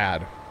same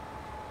ad.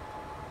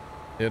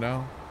 You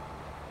know?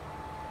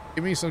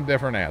 Give me some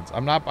different ads.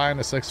 I'm not buying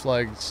a Six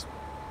Flags,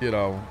 you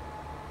know,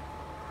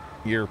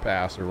 year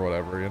pass or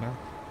whatever, you know?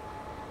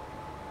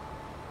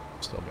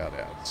 Still got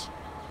ads.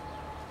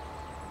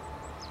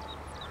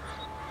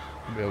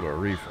 I'll be able to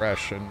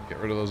refresh and get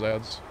rid of those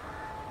ads.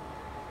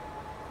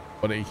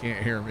 But he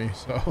can't hear me,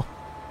 so...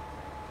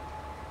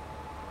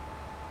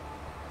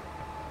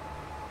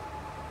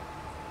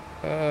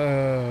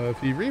 if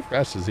he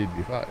refreshes, he'd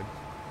be fine.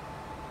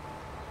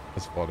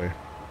 That's funny.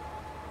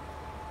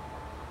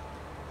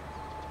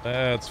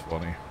 That's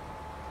funny.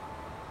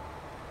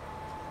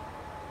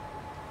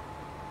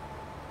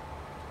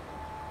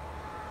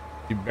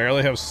 You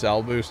barely have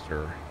cell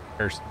booster.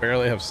 Or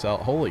barely have cell.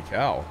 Holy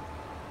cow.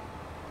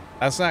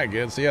 That's not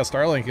good. So yeah,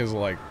 Starlink is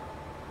like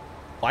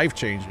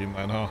life-changing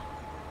then, huh?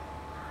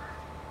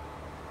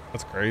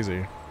 That's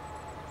crazy.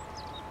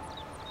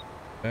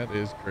 That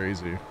is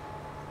crazy.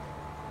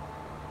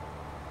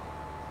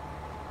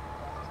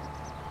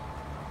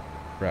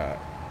 Right.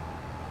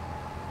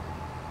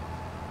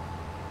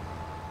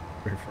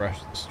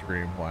 Refresh the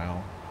stream.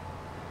 Wow.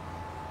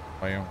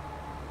 Wow.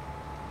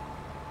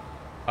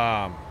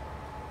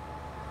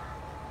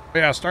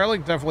 Yeah,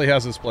 Starlink definitely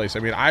has its place. I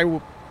mean,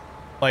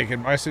 like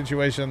in my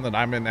situation that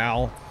I'm in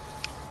now,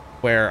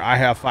 where I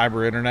have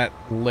fiber internet,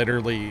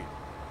 literally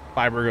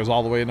fiber goes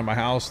all the way into my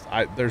house.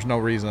 There's no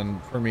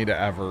reason for me to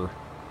ever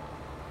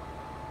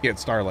get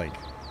Starlink,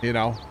 you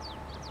know?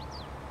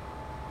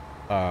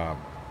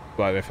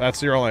 But if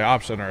that's your only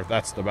option, or if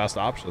that's the best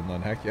option,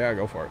 then heck yeah,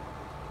 go for it.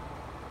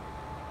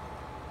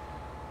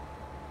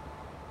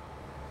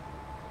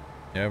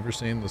 You ever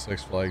seen the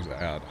Six Flags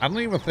ad? I don't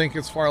even think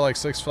it's for like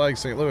Six Flags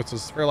St. Louis.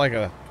 It's for like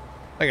a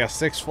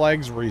Six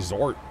Flags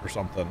resort or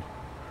something.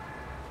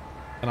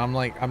 And I'm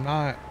like,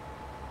 I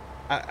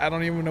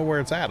don't even know where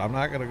it's at. I'm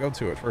not gonna go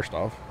to it first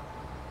off.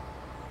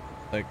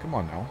 Like, come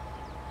on now.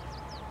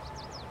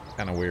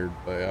 Kind of weird,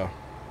 but yeah.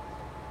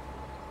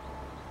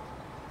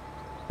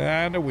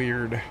 Kind of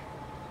weird.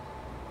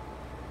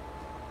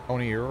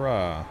 Tony,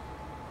 you're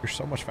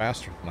so much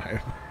faster than I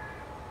am.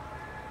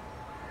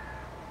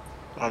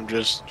 I'm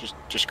just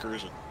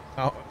cruising.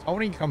 Oh,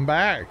 Tony, come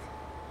back.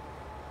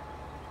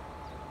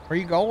 Where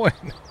are you going?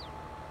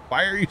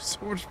 Why are you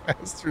so much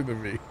faster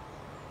than me?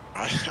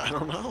 I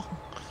don't know.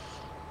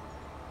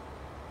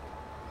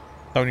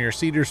 Tony, your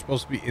seeder's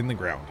supposed to be in the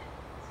ground.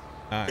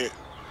 Oh.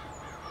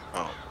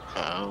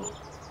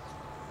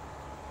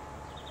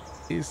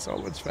 He's so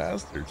much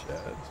faster,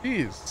 Chad.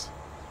 Jeez.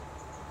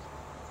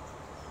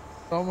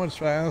 So much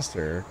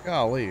faster.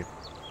 Golly.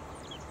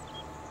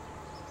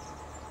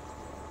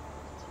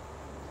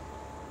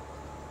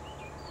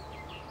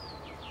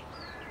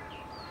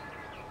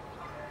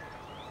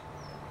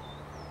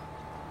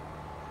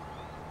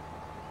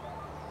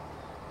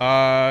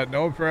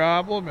 No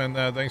problem,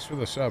 and thanks for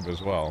the sub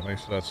as well.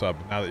 Thanks for that sub.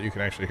 Now that you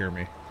can actually hear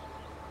me.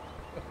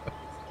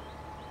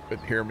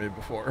 Couldn't hear me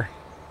before.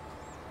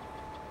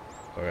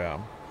 So yeah.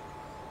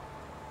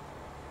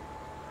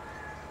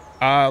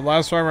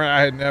 Last Farmer,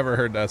 I had never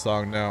heard that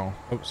song, no.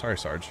 Oh, sorry,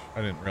 Sarge.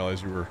 I didn't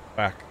realize you were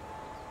back.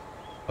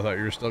 I thought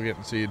you were still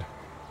getting seed.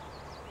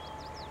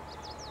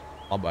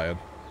 I'll buy it.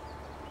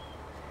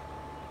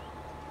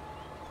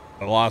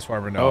 The Lost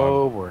Farmer, no.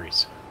 No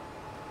worries.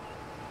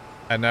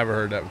 I never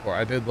heard that before.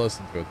 I did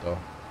listen to it, though.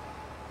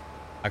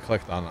 I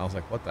clicked on it. I was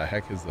like, what the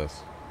heck is this?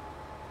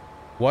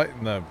 What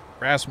in the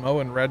grass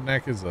mowing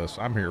redneck is this?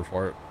 I'm here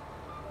for it.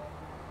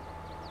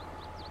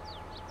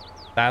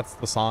 That's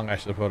the song I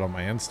should put on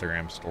my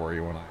Instagram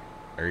story when I...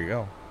 There you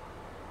go.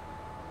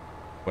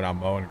 When I'm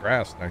mowing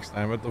grass next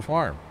time at the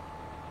farm.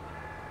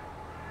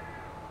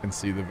 You can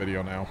see the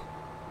video now.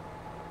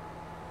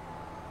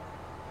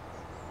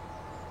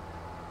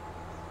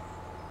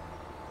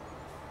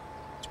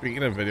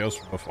 Speaking of videos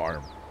from the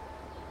farm,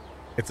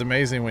 it's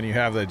amazing when you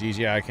have the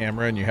DJI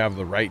camera and you have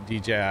the right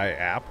DJI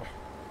app.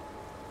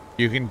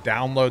 You can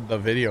download the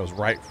videos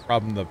right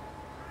from the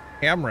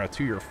camera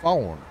to your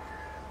phone.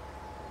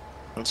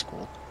 That's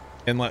cool.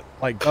 And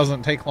like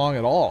doesn't take long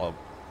at all.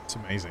 It's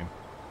amazing.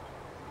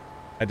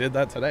 I did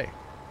that today.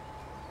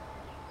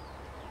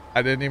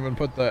 I didn't even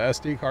put the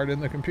SD card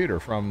in the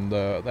computer from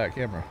that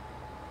camera.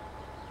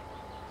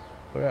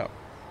 So yeah.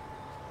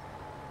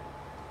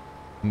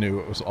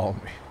 Knew it was all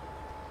me.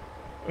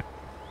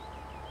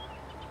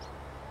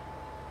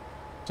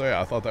 So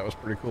yeah, I thought that was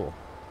pretty cool.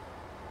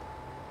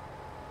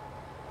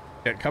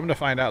 Yeah, come to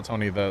find out,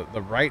 Tony, the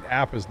right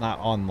app is not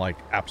on like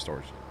app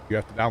stores. You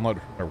have to download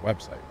it from their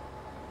website.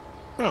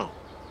 Oh.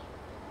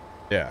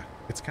 Yeah,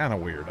 it's kind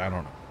of weird. I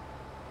don't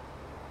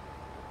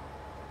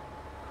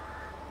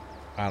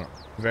know.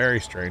 Very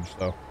strange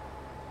though.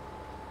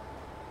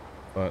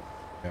 But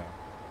yeah.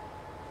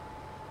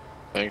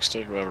 Thanks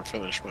to whoever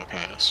finished my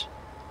pass.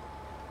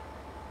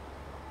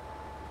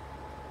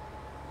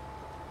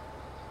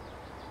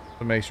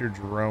 It makes your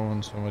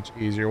drone so much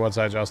easier. What's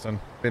that, Justin?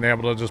 Being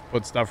able to just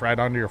put stuff right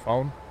onto your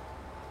phone?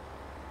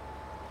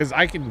 Because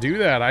I can do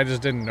that. I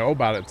just didn't know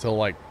about it till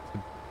like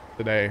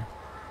today.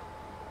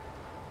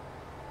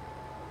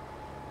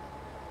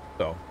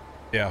 So,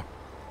 yeah.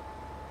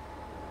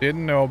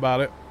 Didn't know about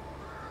it.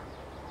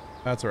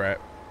 That's all right.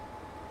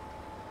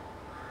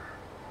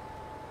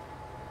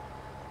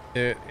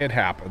 It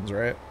happens,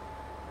 right?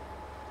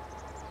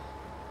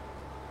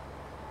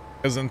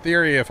 Because in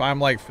theory, if I'm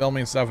like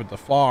filming stuff at the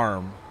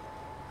farm,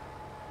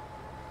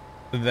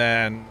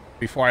 then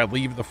before I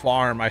leave the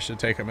farm, I should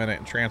take a minute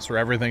and transfer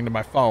everything to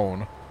my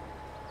phone.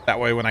 That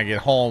way when I get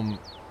home,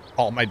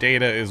 all my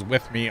data is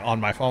with me on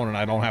my phone and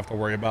I don't have to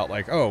worry about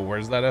like, oh,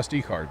 where's that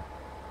SD card?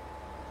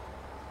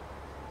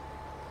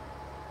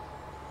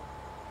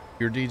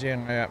 Your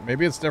DJing app.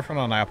 Maybe it's different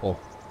on Apple,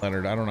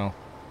 Leonard. I don't know.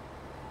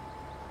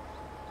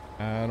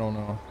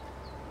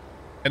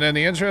 And then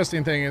the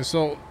interesting thing is,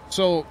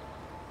 so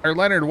or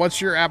Leonard, what's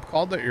your app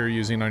called that you're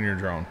using on your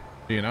drone?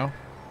 Do you know?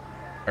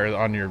 Or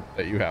on your,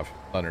 that you have,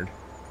 Leonard?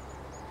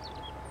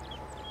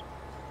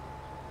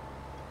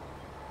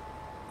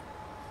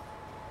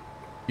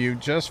 You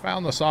just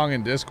found the song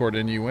in Discord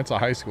and you went to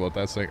high school with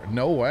that singer.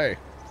 No way.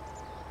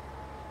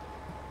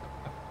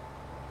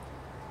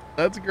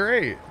 That's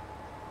great.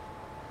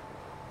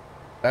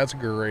 That's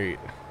great.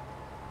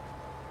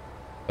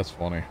 That's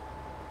funny.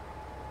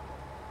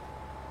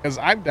 Because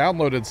I've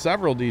downloaded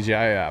several DJI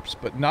apps,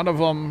 but none of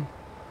them...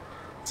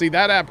 See,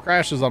 that app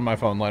crashes on my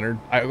phone, Leonard.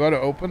 I go to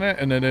open it,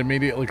 and it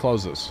immediately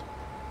closes.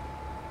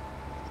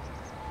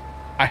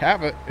 I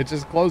have it. It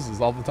just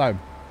closes all the time.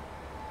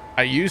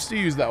 I used to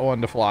use that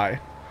one to fly.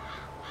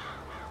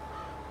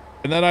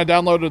 And then I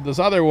downloaded this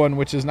other one,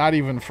 which is not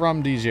even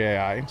from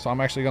DJI, so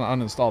I'm actually going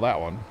to uninstall that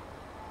one.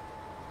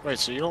 Wait,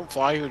 so you don't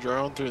fly your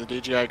drone through the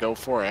DJI Go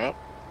 4 app?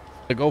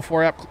 The Go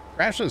 4 app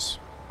crashes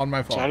on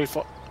my phone. So how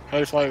do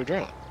you fly your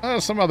drone?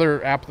 Some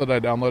other app that I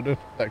downloaded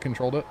that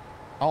controlled it.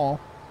 Oh,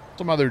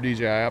 some other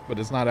DJI app, but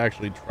it's not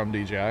actually from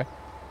DJI. Yeah,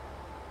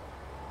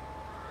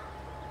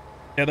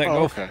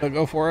 that the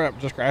Go 4 app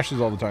just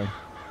crashes all the time.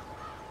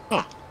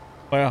 Huh.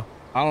 Well,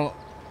 I don't...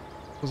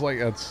 It's like,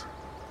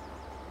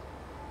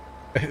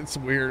 it's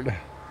weird.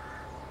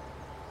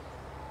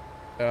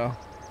 Yeah.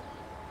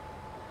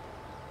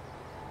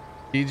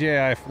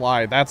 DJI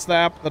Fly. That's the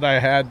app that I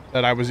had,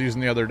 that I was using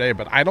the other day,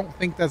 but I don't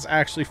think that's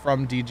actually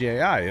from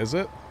DJI, is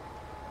it?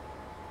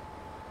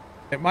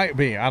 It might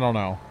be. I don't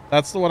know.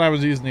 That's the one I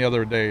was using the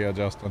other day,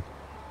 Justin.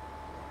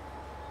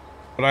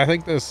 But I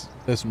think this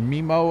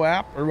Mimo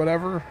app or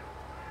whatever,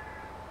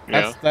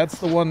 that's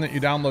the one that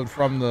you download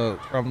from their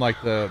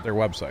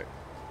website.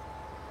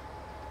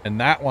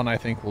 And that one I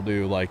think will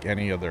do like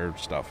any other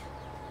stuff.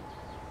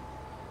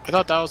 I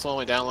thought that was the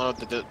only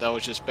download that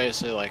was just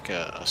basically like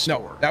a store.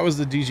 No, that was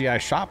the DJI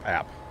Shop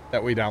app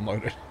that we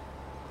downloaded.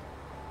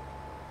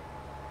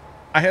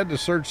 I had to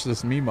search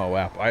this Mimo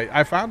app.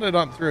 I found it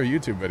through a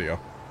YouTube video.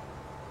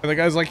 And the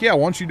guy's like, yeah,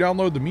 once you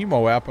download the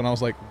Mimo app. And I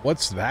was like,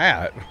 what's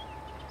that?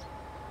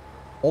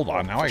 Hold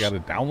on, now I gotta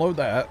download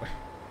that.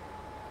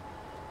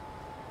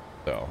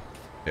 So,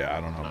 yeah,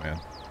 I don't know, man.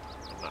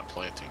 I'm not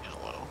planting.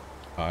 Hello.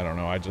 I don't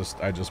know. I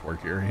just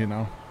work here, you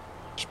know.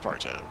 Just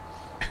part time.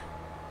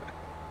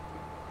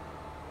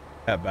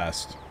 At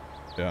best,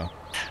 yeah.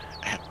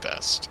 At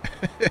best.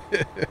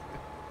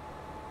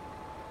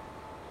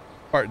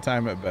 Part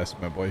time at best,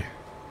 my boy.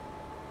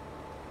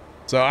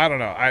 So I don't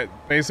know. I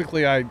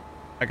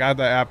got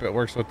the app. It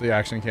works with the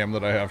action cam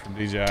that I have from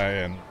DJI,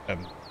 and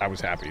I was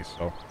happy.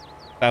 So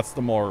that's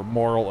the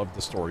moral of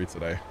the story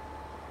today.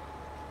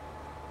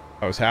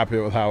 I was happy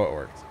with how it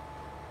worked.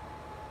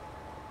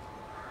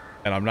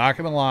 And I'm not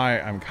gonna lie,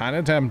 I'm kind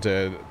of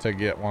tempted to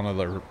get one of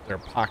their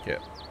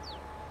pocket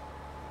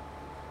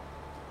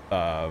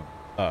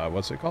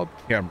what's it called?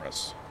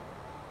 Cameras.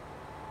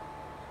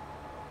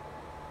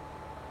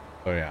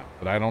 So yeah,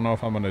 but I don't know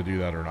if I'm gonna do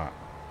that or not.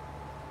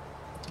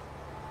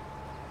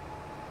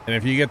 And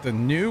if you get the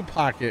new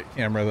pocket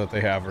camera that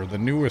they have, or the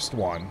newest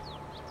one,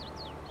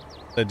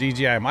 the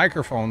DJI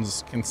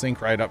microphones can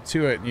sync right up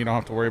to it, and you don't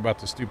have to worry about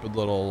the stupid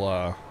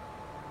little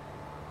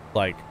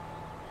like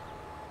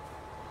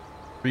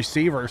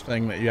receiver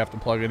thing that you have to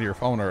plug into your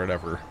phone or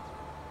whatever.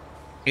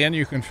 And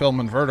you can film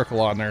in vertical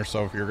on there,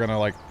 so if you're gonna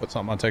like put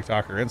something on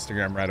TikTok or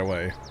Instagram right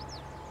away,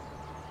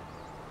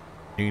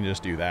 you can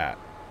just do that.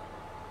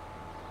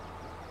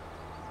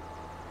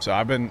 So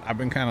I've been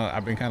kind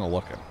of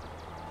looking.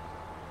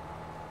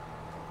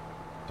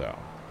 So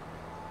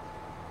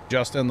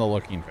just in the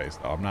looking phase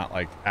though. I'm not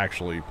like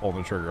actually pulling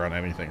the trigger on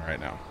anything right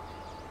now.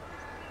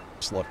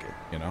 Just looking,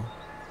 you know.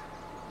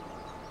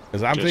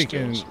 Because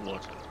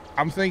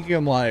I'm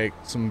thinking like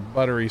some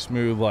buttery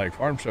smooth like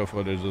farm show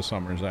footage this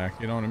summer, Zach.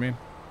 You know what I mean?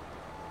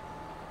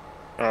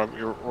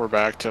 We're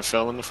back to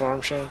filming the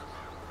farm show?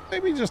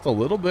 Maybe just a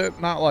little bit,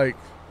 not like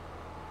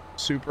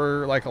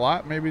super like a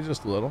lot, maybe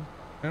just a little,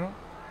 you know?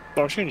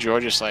 Don't you enjoy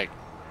just like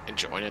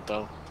enjoying it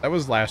though? That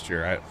was last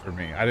year for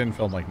me. I didn't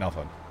film like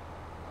nothing.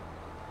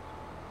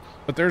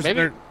 But there's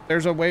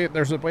a way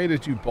to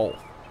do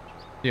both,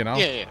 you know?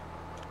 Yeah.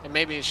 And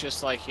maybe it's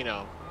just like, you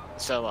know,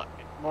 so like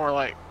more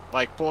like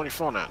pulling your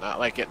phone out, not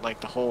like getting like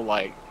the whole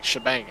like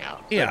shebang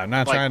out. Yeah, but,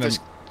 not like, trying to.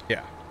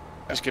 Yeah.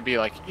 This could be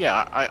like,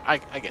 yeah,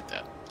 I get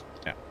that.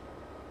 Yeah.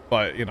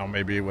 But you know,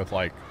 maybe with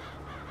like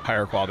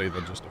higher quality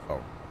than just a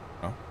phone.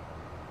 You know?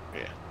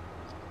 Yeah.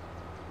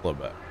 A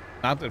little bit.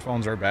 Not that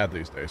phones are bad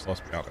these days.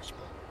 Let's be honest.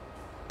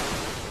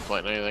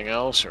 Playing anything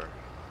else or?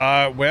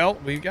 Well,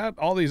 we've got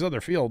all these other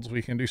fields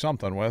we can do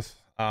something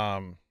with.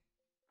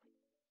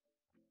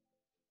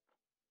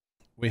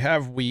 We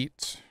have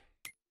wheat.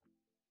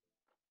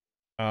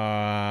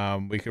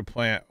 We could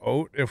plant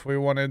oat if we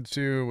wanted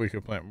to. We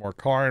could plant more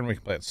corn. We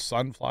could plant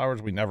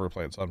sunflowers. We never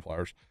plant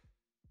sunflowers.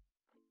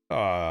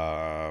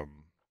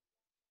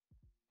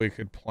 We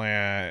could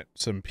plant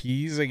some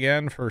peas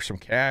again for some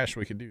cash.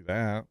 We could do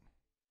that.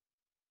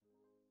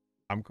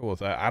 I'm cool with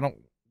that. I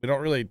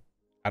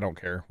don't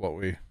care what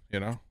we, you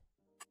know.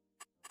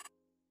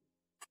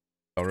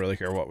 Don't really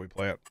care what we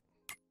plant.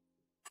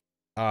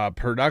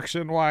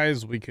 Production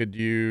wise, we could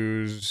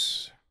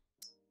use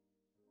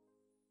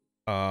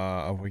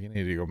we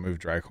need to go move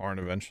dry corn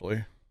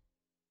eventually.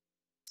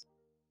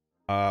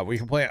 We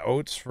can plant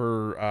oats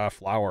for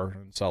flour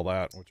and sell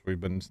that, which we've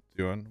been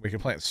doing. We can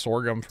plant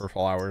sorghum for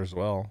flour as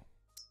well.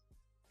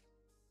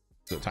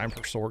 Is it time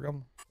for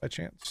sorghum by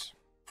chance?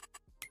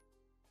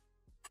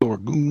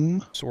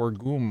 Sorghum.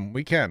 Sorghum.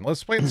 We can.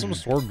 Let's plant some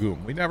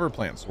sorghum. We never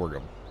plant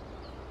sorghum.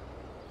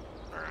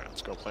 Alright,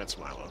 let's go plant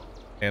some milo.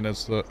 And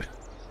it's the...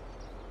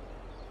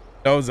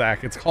 No,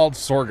 Zach, it's called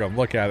sorghum.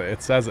 Look at it.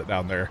 It says it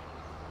down there.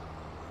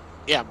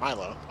 Yeah,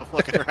 Milo. I'm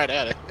looking right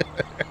at it.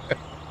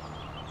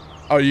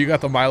 Oh, you got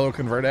the Milo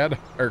convert ad?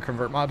 Or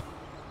convert mod?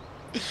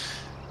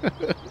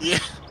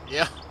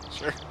 Yeah,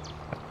 sure.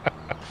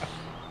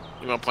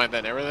 You want to plant that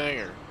and everything,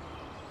 or?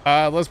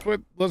 Let's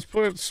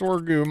put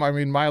sorghum, I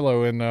mean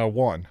Milo in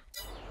 1.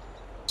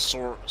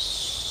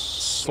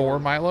 Sore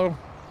Milo?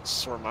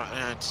 It's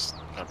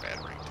got a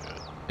bad ring to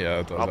it. Yeah,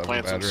 it does. I'll have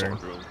plant a bad some ring.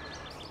 sorghum.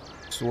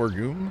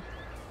 Sorghum?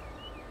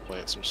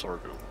 Plant some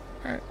sorghum.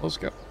 Alright, let's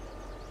go.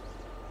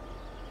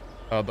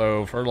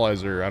 Although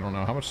fertilizer, I don't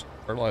know. How much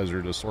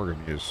fertilizer does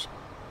sorghum use?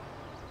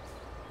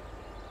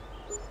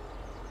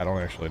 I don't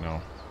actually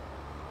know.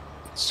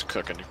 It's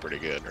cooking pretty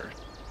good, right?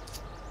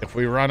 If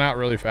we run out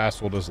really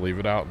fast, we'll just leave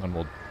it out and then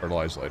we'll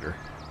fertilize later.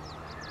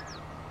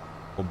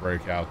 We'll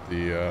break out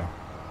the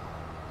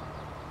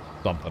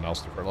something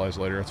else to fertilize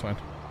later. It's fine.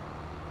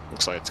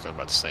 Looks like it's going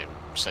about the same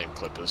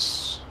clip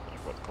as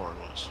what corn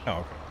was. Oh,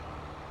 okay.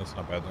 That's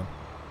not bad then.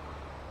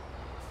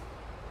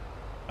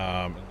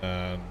 And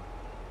then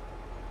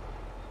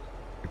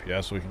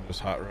GPS we can just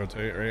hot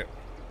rotate, right?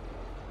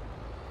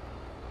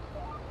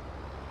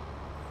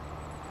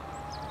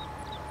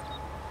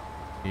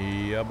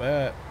 Yeah,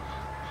 bet.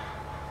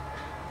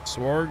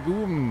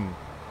 Sorghum.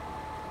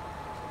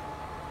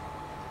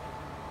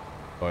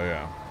 Oh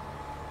yeah.